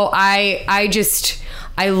 And so I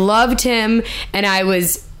loved him, and I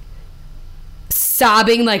was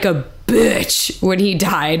sobbing like a bitch when he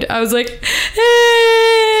died. I was like,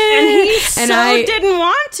 hey! And he didn't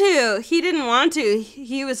want to. He didn't want to.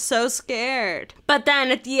 He was so scared. But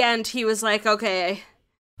then at the end, he was like, okay.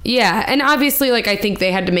 Yeah, and obviously, like, I think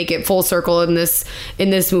they had to make it full circle in this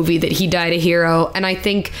movie that he died a hero, and I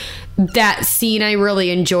think that scene I really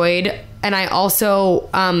enjoyed. And I also,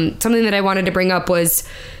 something that I wanted to bring up was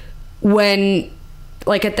when,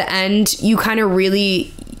 like, at the end, you kind of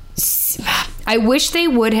really... I wish they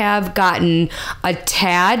would have gotten a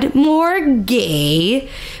tad more gay,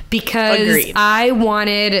 because Agreed. I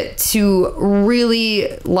wanted to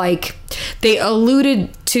really, like, they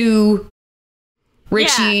alluded to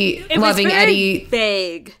Richie it loving was very Eddie.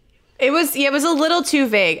 vague. It was a little too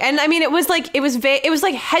vague. And I mean, it was vague. It was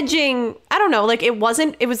like hedging. I don't know. Like, it was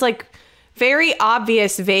like very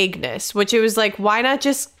obvious vagueness, which it was like, why not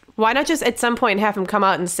just at some point have him come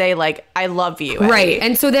out and say, like, I love you, Eddie? Right.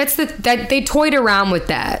 And so that they toyed around with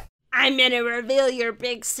that. I'm gonna reveal your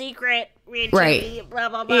big secret, Richie. Right. Blah,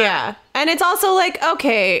 blah, blah. Yeah. And it's also like,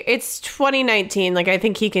 okay, it's 2019. Like, I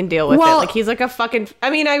think he can deal with it. Like, he's like a fucking... I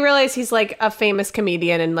mean, I realize he's like a famous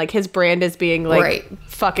comedian and like his brand is being like Right.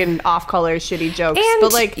 fucking off-color shitty jokes. And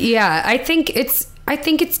but like... yeah, I think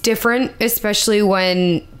it's different, especially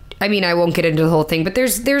when... I mean, I won't get into the whole thing, but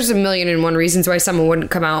there's a million and one reasons why someone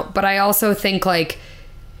wouldn't come out. But I also think, like,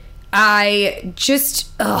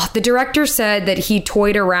 the director said that he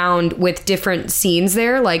toyed around with different scenes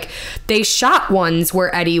there. Like, they shot ones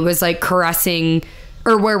where Eddie was, like, caressing,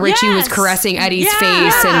 or where Richie was caressing Eddie's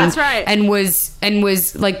face, and that's right. and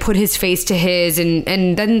was like, put his face to his, and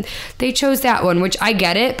then they chose that one, which I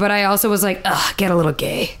get it, but I also was like, ugh, get a little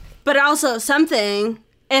gay. But also something,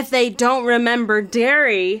 if they don't remember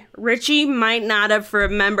Derry, Richie might not have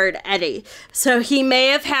remembered Eddie. So he may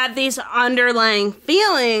have had these underlying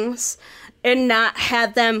feelings and not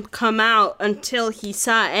had them come out until he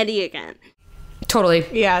saw Eddie again. Totally.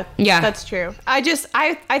 Yeah. Yeah. That's true. I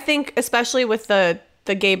think, especially with the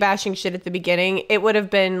gay bashing shit at the beginning, it would have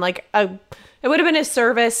been like it would have been a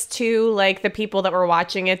service to, like, the people that were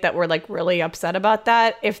watching it that were, like, really upset about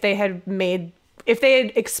that if they had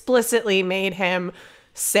explicitly made him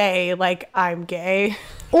say, like, I'm gay,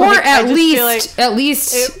 Or like, at least,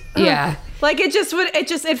 yeah. Like,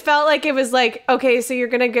 it felt like it was like, okay, so you're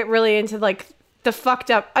gonna get really into, like, the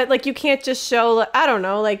fucked up, like, you can't just show, I don't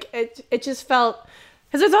know, like, it just felt,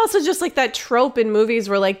 because there's also just, like, that trope in movies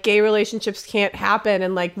where, like, gay relationships can't happen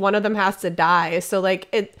and, like, one of them has to die. So,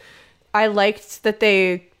 like, I liked that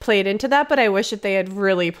they played into that, but I wish that they had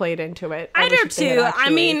really played into it. I do too. I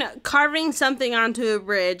mean, carving something onto a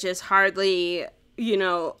bridge is hardly,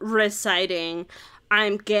 reciting,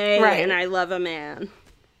 I'm gay and I love a man.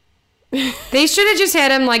 They should have just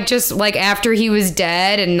had him, like, after he was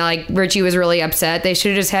dead and, like, Richie was really upset, they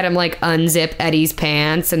should have just had him, like, unzip Eddie's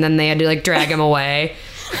pants and then they had to, like, drag him away.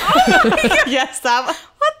 Oh my God. Yes, that.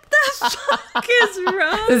 What the fuck is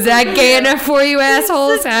wrong? Is that gay enough for you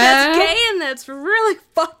assholes? That's gay and that's really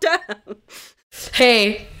fucked up.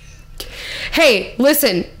 Hey,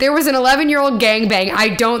 listen, there was an 11-year-old gangbang. I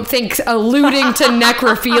don't think alluding to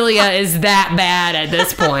necrophilia is that bad at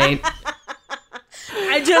this point.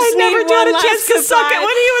 I never had a chance to suck it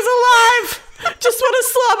when he was alive. Just want to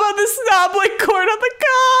slob on the snob like corn on the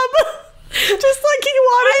cob. Just like he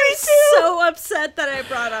wanted me to. So upset that I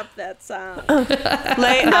brought up that song.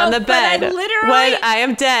 Lay on the bed when I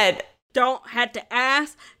am dead. Don't have to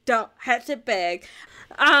ask. Don't have to beg.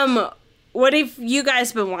 What have you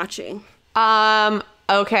guys been watching?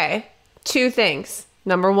 Okay. 2 things.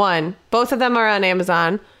 Number 1, both of them are on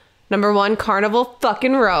Amazon. Number 1, Carnival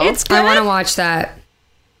fucking Row. It's good. I want to watch that.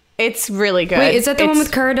 It's really good. Wait, is that the one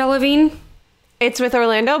with Cara Delevingne? It's with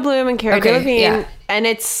Orlando Bloom and Cara Delevingne. Yeah. And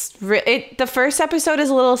the first episode is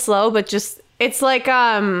a little slow, but just, it's like,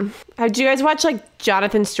 do you guys watch, like,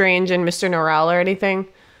 Jonathan Strange and Mr. Norrell or anything?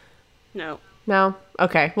 No. No?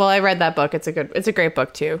 Okay. Well, I read that book. It's a great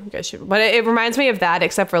book too. You guys should, but it reminds me of that,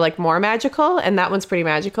 except for, like, more magical, and that one's pretty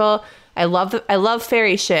magical. I love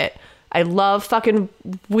fairy shit. I love fucking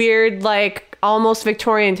weird, like, almost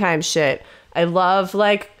Victorian times shit. I love,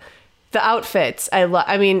 like, the outfits.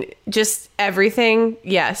 I mean, just everything.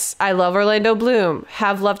 Yes. I love Orlando Bloom.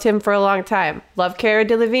 Have loved him for a long time. Love Cara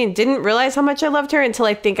Delevingne. Didn't realize how much I loved her until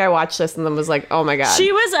I think I watched this and then was like, oh my God.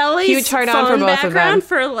 She was Ellie's huge hard on for phone both of them. background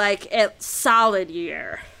for, like, a solid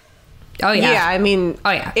year. Oh, yeah. Yeah, I mean,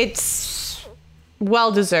 yeah. It's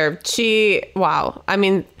well-deserved. Wow. I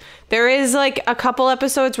mean, there is, like, a couple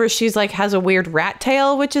episodes where she's, like, has a weird rat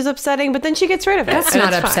tail, which is upsetting, but then she gets rid of it. That's and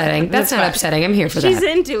not it's upsetting. fine. That's It's not fine. upsetting. I'm here for She's that.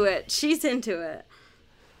 into it.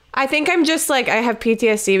 I think I'm just, like, I have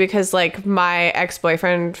PTSD because, like, my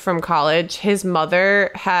ex-boyfriend from college, his mother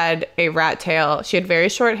had a rat tail. She had very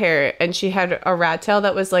short hair, and she had a rat tail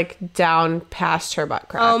that was, like, down past her butt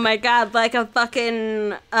crack. Oh my God, like a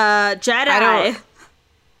fucking Jedi.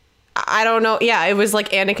 I don't know. Yeah, it was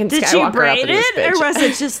like Anakin Did Skywalker. you braid up in this it, or bitch. was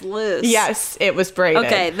it just loose? Yes, it was braided.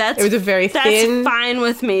 Okay, it was a very that's thin, fine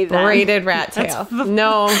with me then. braided rat tail.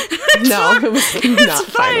 No, it was It's not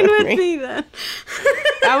fine with me then.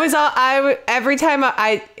 Every time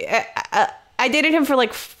I dated him for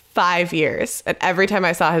like 5 years, and every time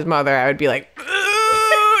I saw his mother, I would be like,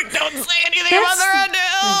 "Ooh, don't say anything about the red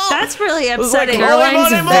tail." That's really It was like, upsetting. Caroline's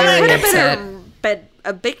very Would have upset. been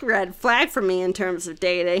a big red flag for me in terms of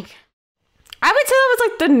dating. I would say that was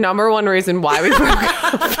like the number one reason why we broke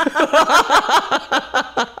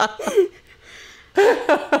up.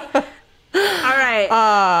 All right.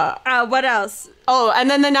 What else? Oh, and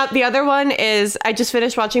then the other one is I just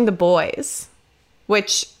finished watching The Boys,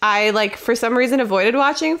 which I like for some reason avoided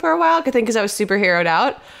watching for a while. I think because I was superheroed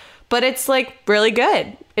out, but it's like really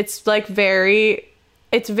good. It's like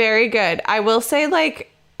it's very good. I will say like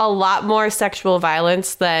a lot more sexual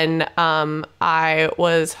violence than I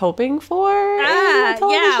was hoping for in a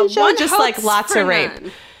television show. one Just like hopes lots for of rape.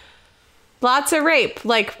 none. Lots of rape,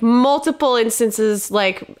 like multiple instances,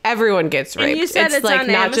 like everyone gets raped. you said it's like on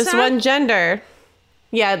not just Amazon? one gender.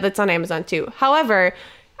 Yeah, that's on Amazon too. However,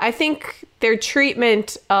 I think their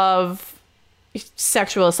treatment of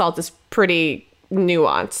sexual assault is pretty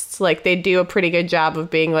nuanced. Like they do a pretty good job of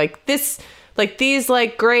being like this, like these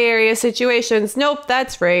like gray area situations. Nope,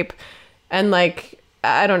 that's rape. And like,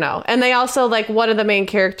 I don't know. And they also like one of the main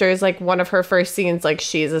characters, like one of her first scenes, like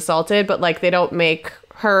she's assaulted, but like they don't make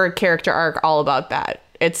her character arc all about that.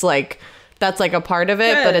 It's like that's like a part of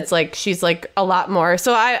it, but it's like she's like a lot more.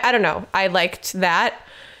 So I don't know. I liked that,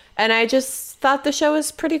 and I just thought the show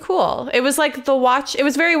was pretty cool. It was like it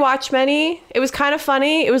was very Watchmen-y. It was kind of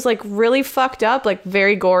funny. It was like really fucked up, like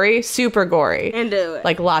very gory, super gory. Into it.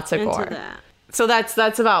 Like lots of Into gore. that. So that's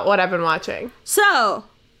about what I've been watching. So,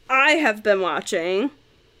 I have been watching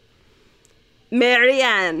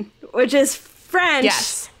Marianne, which is French.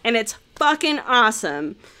 Yes. And it's fucking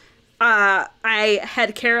awesome. I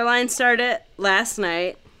had Caroline start it last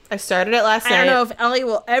night. I started it last night. I don't know if Ellie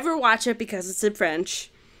will ever watch it because it's in French.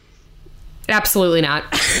 Absolutely not.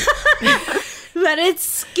 But it's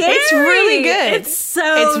scary. It's really good. It's so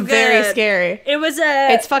good. It's very scary.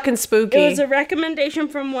 It's fucking spooky. It was a recommendation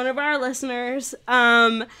from one of our listeners.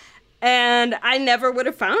 And I never would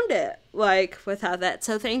have found it, like, without that.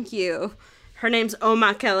 So thank you. Her name's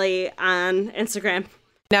Oma Kelly on Instagram.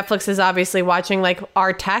 Netflix is obviously watching like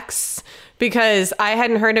our texts because I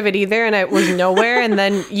hadn't heard of it either and it was nowhere. And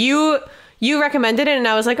then you recommended it and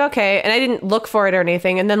I was like, okay. And I didn't look for it or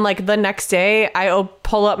anything. And then like the next day I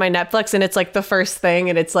pull up my Netflix and it's like the first thing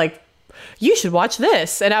and it's like, you should watch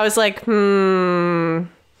this. And I was like, Yeah.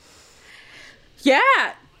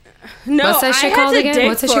 No, What's that shit I called had to again? dig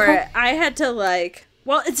What's that shit for called? it. I had to like,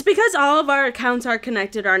 well, it's because all of our accounts are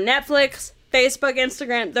connected. Our Netflix, Facebook,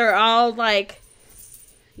 Instagram, they're all like,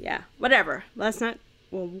 yeah, whatever. Let's not,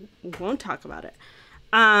 we won't talk about it.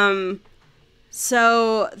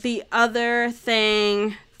 So the other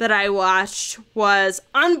thing that I watched was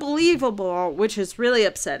Unbelievable, which is really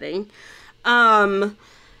upsetting. This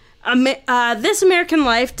American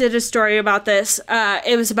Life did a story about this.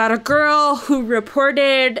 It was about a girl who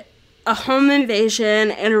reported a home invasion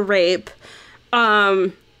and a rape.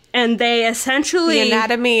 And they essentially... The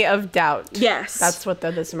Anatomy of Doubt. Yes. That's what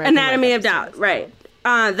This American Anatomy Life of Doubt, right.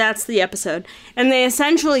 That's the episode. And they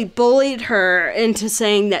essentially bullied her into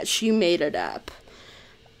saying that she made it up.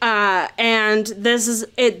 And this is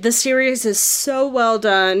it. The series is so well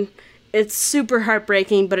done. It's super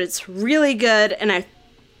heartbreaking, but it's really good. And I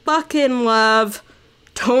fucking love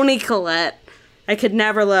Toni Collette. I could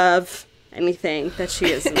never love anything that she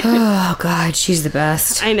is in. Oh, God, she's the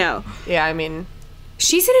best. I know. Yeah, I mean...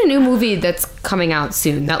 She's in a new movie that's coming out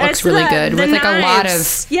soon. That looks It's really the good. With like a lot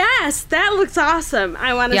Knives. of... Yes, that looks awesome.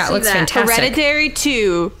 I want to see Yeah, it looks that. fantastic. Hereditary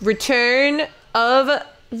 2, Return of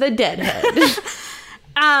the Deadhead.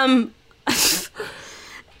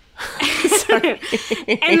 Sorry.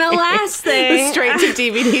 And the last thing... The straight to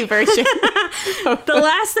DVD version. The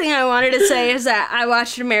last thing I wanted to say is that I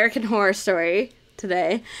watched American Horror Story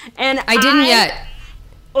today. And I didn't yet.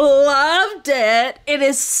 Loved it. It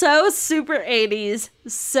is so super 80s.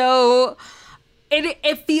 So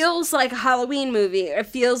it feels like a Halloween movie. It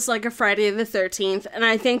feels like a Friday the 13th. And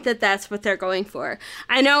I think that that's what they're going for.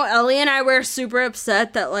 I know Ellie and I were super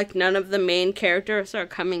upset that like none of the main characters are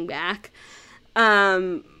coming back.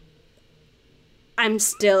 I'm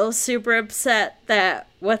still super upset that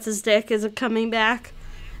what's his dick isn't coming back.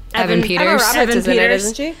 Evan Peters. Emma Roberts Evan is in it, Peters.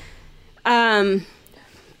 isn't she?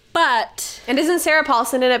 But And isn't Sarah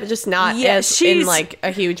Paulson in it, but just not Yeah, as in like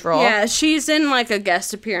a huge role? yeah, she's in like a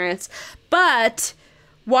guest appearance. But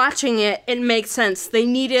watching it, it makes sense. They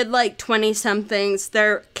needed like 20-somethings.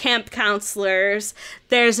 They're camp counselors.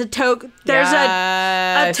 There's a token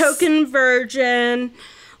virgin.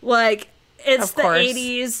 Like, it's the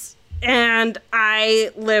 80s, and I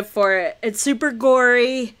live for it. It's super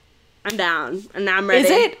gory. I'm down, and I'm ready.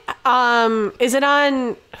 Is it on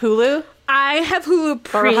Hulu? I have Hulu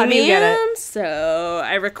Premium, how do you get it? so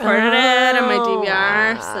I recorded it on my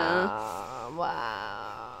DVR. So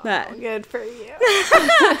Wow, but good for you.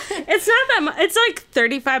 it's not that much. It's like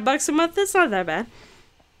 $35 a month. It's not that bad.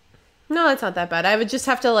 No, it's not that bad. I would just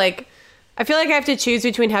have to like. I feel like I have to choose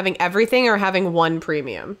between having everything or having one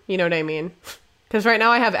premium. You know what I mean? Because right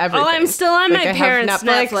now I have everything. Oh, I'm still on Like, my I have parents'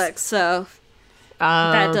 Netflix, so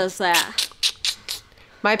that does that.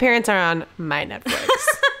 My parents are on my Netflix.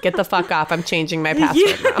 Get the fuck off. I'm changing my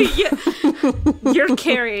password now. You're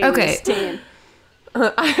carrying this team.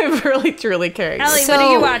 I'm really, truly carrying. Ellie, what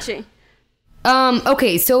are you watching?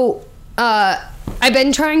 Okay, so I've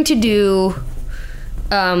been trying to do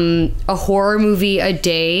a horror movie a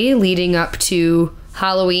day leading up to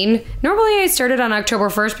Halloween. Normally I started on October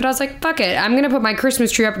 1st, but I was like, fuck it. I'm going to put my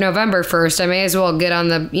Christmas tree up November 1st. I may as well get on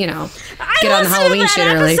the, get on the Halloween shit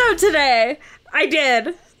early. I listened to that episode today. I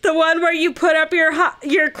did. The one where you put up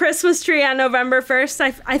your Christmas tree on November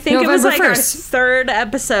 1st. I think November it was like 1st. Our third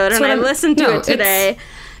episode, and I listened to it today.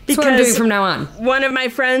 That's what I'm doing from now on. One of my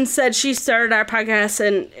friends said she started our podcast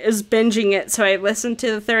and is binging it, so I listened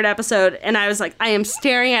to the third episode, and I was like, I am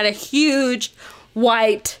staring at a huge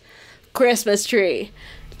white Christmas tree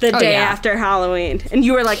the day after Halloween. And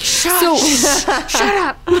you were like, shut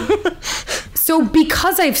up. So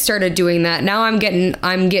because I've started doing that, now I'm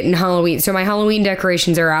getting Halloween. So my Halloween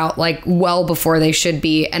decorations are out like well before they should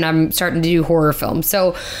be, and I'm starting to do horror films.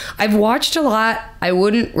 So I've watched a lot. I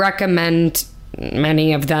wouldn't recommend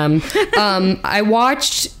many of them. I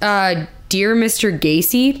watched Dear Mr.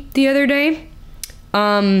 Gacy the other day.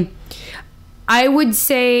 I would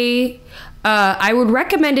say I would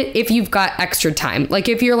recommend it if you've got extra time. Like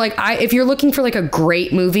if you're looking for like a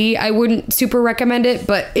great movie, I wouldn't super recommend it.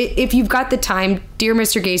 But if you've got the time, Dear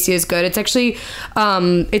Mr. Gacy is good. It's actually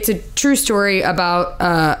it's a true story about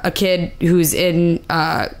a kid who's in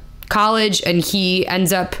college, and he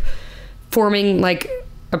ends up forming like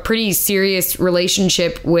a pretty serious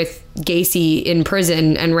relationship with Gacy in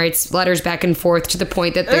prison, and writes letters back and forth to the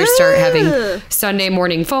point that they start having Sunday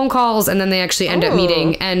morning phone calls, and then they actually end up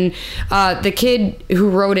meeting. And the kid who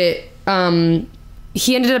wrote it,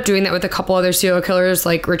 he ended up doing that with a couple other serial killers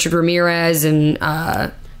like Richard Ramirez and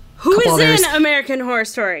who is others. In American Horror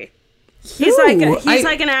Story? He's like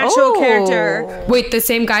an actual character. Wait, the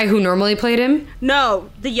same guy who normally played him? No,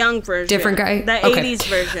 the young version. Different guy? The 80s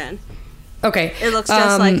version. Okay. It looks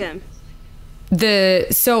just like him.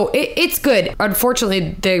 It's good.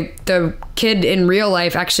 Unfortunately, the kid in real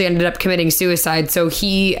life actually ended up committing suicide. So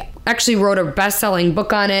he actually wrote a best-selling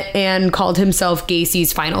book on it and called himself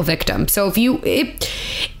Gacy's Final Victim. So it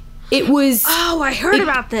was. Oh, I heard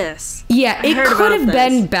about this. Yeah, it could have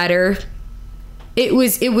been better. It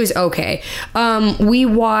was okay. We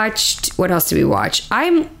watched. What else did we watch?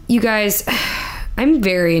 I'm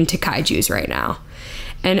very into kaijus right now.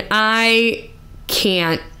 And I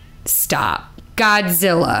can't stop.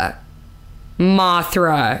 Godzilla,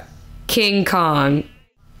 Mothra, King Kong,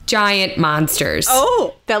 giant monsters.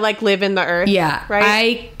 Oh, that like live in the earth. Yeah, right?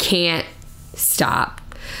 I can't stop.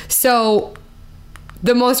 So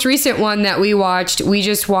the most recent one that we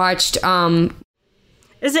just watched.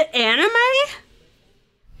 Is it anime?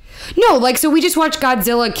 No, so we just watched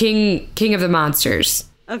Godzilla, King of the Monsters.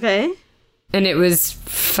 Okay. And it was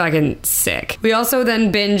fucking sick. We also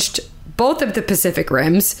then binged both of the Pacific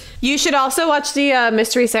Rims. You should also watch the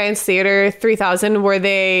Mystery Science Theater 3000, where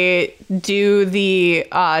they do the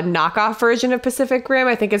knockoff version of Pacific Rim.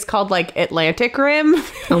 I think it's called like Atlantic Rim.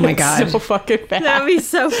 Oh my God. So fucking bad. That'd be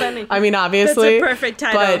so funny. I mean, obviously. That's a perfect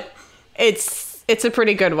title. But it's a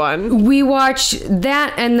pretty good one. We watched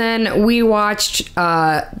that, and then we watched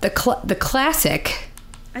the classic.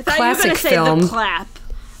 I thought you were going to say The Clap.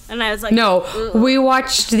 And I was like, no, ugh. We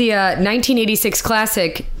watched the 1986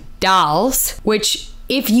 classic Dolls, which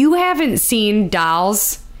if you haven't seen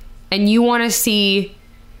Dolls and you want to see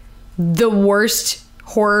the worst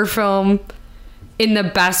horror film in the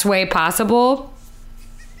best way possible,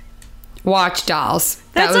 watch Dolls.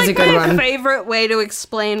 That was a good one. That's my favorite way to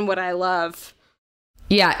explain what I love.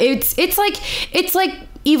 Yeah, it's like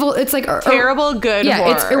evil. It's like terrible good. Yeah,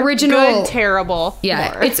 horror. It's original. Good, terrible.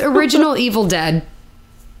 Yeah, horror. It's original Evil Dead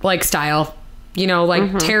like style.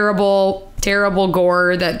 Terrible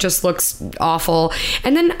gore that just looks awful.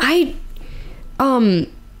 And then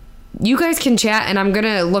you guys can chat, and I'm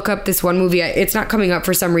gonna look up this one movie. It's not coming up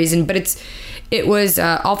for some reason, but it was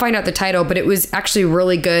I'll find out the title, but it was actually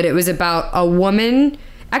really good. It was about a woman,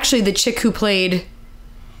 actually the chick who played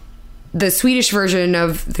the Swedish version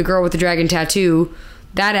of the girl with the dragon tattoo,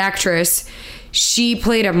 that actress, she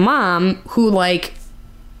played a mom who like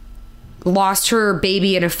lost her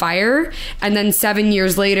baby in a fire, and then 7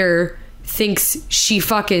 years later thinks she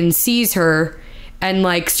fucking sees her and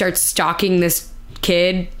like starts stalking this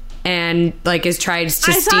kid and like is trying to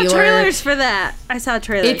steal her. I saw trailers for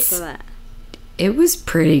that. It was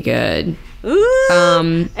pretty good. Ooh.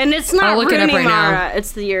 And it's not I'll look it up Rooney right now. Mara.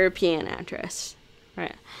 It's the European actress.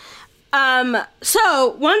 Right.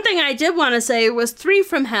 So one thing I did want to say was 3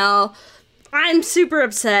 from Hell. I'm super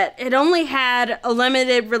upset. It only had a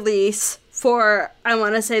limited release for, I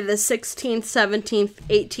want to say, the 16th, 17th,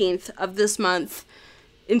 18th of this month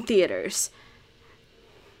in theaters.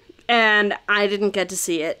 And I didn't get to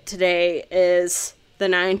see it. Today is the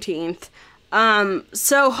 19th.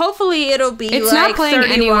 So hopefully it'll be it's like not playing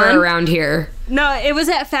 31. anywhere around here. No, it was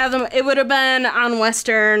at Fathom. It would have been on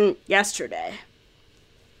Western yesterday.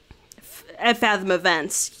 At Fathom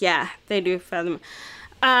Events. Yeah, they do Fathom.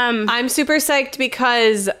 I'm super psyched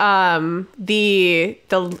because the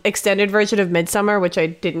extended version of Midsummer, which I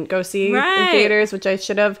didn't go see in theaters, which I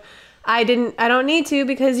should have. I don't need to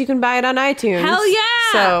because you can buy it on iTunes. Hell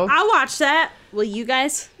yeah! So I'll watch that. Will you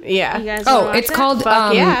guys? Yeah. You guys wanna watch It's it? called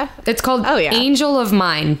yeah. It's called Oh, yeah. Angel of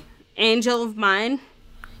Mine. Angel of Mine.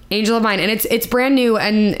 Angel of Mine, and it's brand new.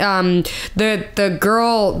 And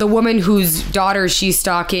the woman whose daughter she's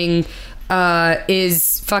stalking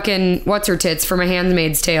is fucking what's her tits from A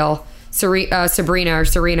Handmaid's Tale, Sabrina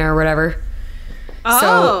or whatever.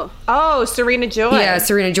 Oh, Serena Joy. Yeah,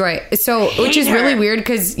 Serena Joy. So, which is really weird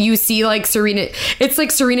because you see like Serena, it's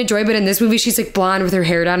like Serena Joy, but in this movie she's like blonde with her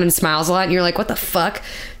hair down and smiles a lot, and you're like, what the fuck?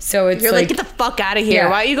 So it's You're like, get the fuck out of here. Yeah.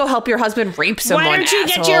 Why don't you go help your husband rape someone, Why don't you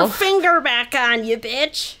asshole? get your finger back on, you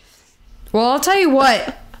bitch? Well, I'll tell you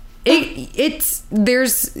what. It's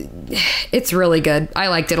really good. I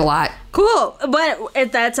liked it a lot. Cool. But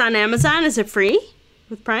if that's on Amazon, is it free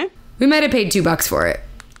with Prime? We might have paid $2 for it.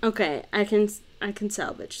 Okay, I can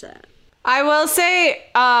salvage that. I will say,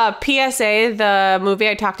 PSA, the movie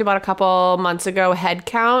I talked about a couple months ago, Head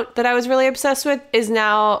Count, that I was really obsessed with, is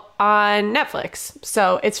now on Netflix.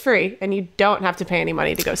 So it's free, and you don't have to pay any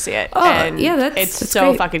money to go see it. Oh, and yeah, it's that's so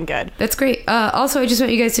great. fucking good. That's great. Also, I just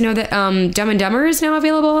want you guys to know that Dumb and Dumber is now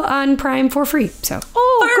available on Prime for free. So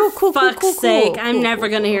For fuck's sake, I'm never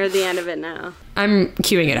going to hear the end of it now. I'm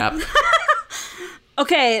queuing it up.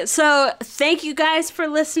 Okay, so thank you guys for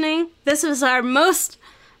listening. This was our most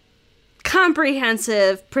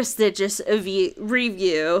comprehensive, prestigious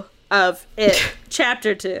review of It,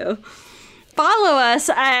 Chapter 2. Follow us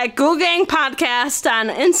at Ghoul Gang Podcast on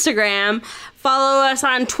Instagram. Follow us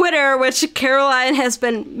on Twitter, which Caroline has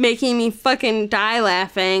been making me fucking die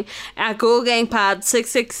laughing, at Ghoul Gang Pod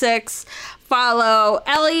 666. Follow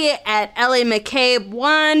Ellie at Ellie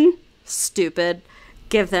McCabe1. Stupid.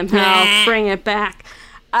 Give them hell. Bring it back.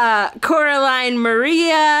 Coraline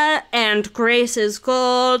Maria and Grace is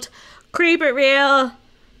Gold. Creep It Real.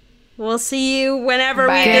 We'll see you whenever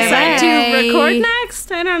we decide to record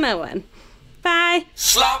next. I don't know when. Bye.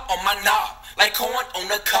 Slop on my knob, like corn on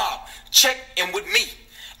the cob. Check in with me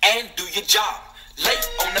and do your job. Lay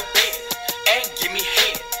on the bed and give me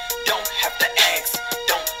head. Don't have to ask,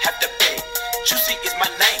 don't have to beg. Juicy is my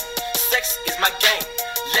name, sex is my game.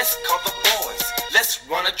 Let's call the boys, let's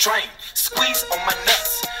run a train. Squeeze on my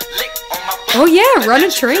nuts, lick on my butt. Oh yeah, run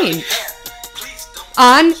a train.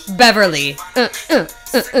 On Beverly.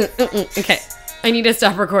 Okay. I need to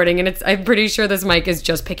stop recording, and I'm pretty sure this mic is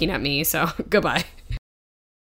just picking at me, so goodbye.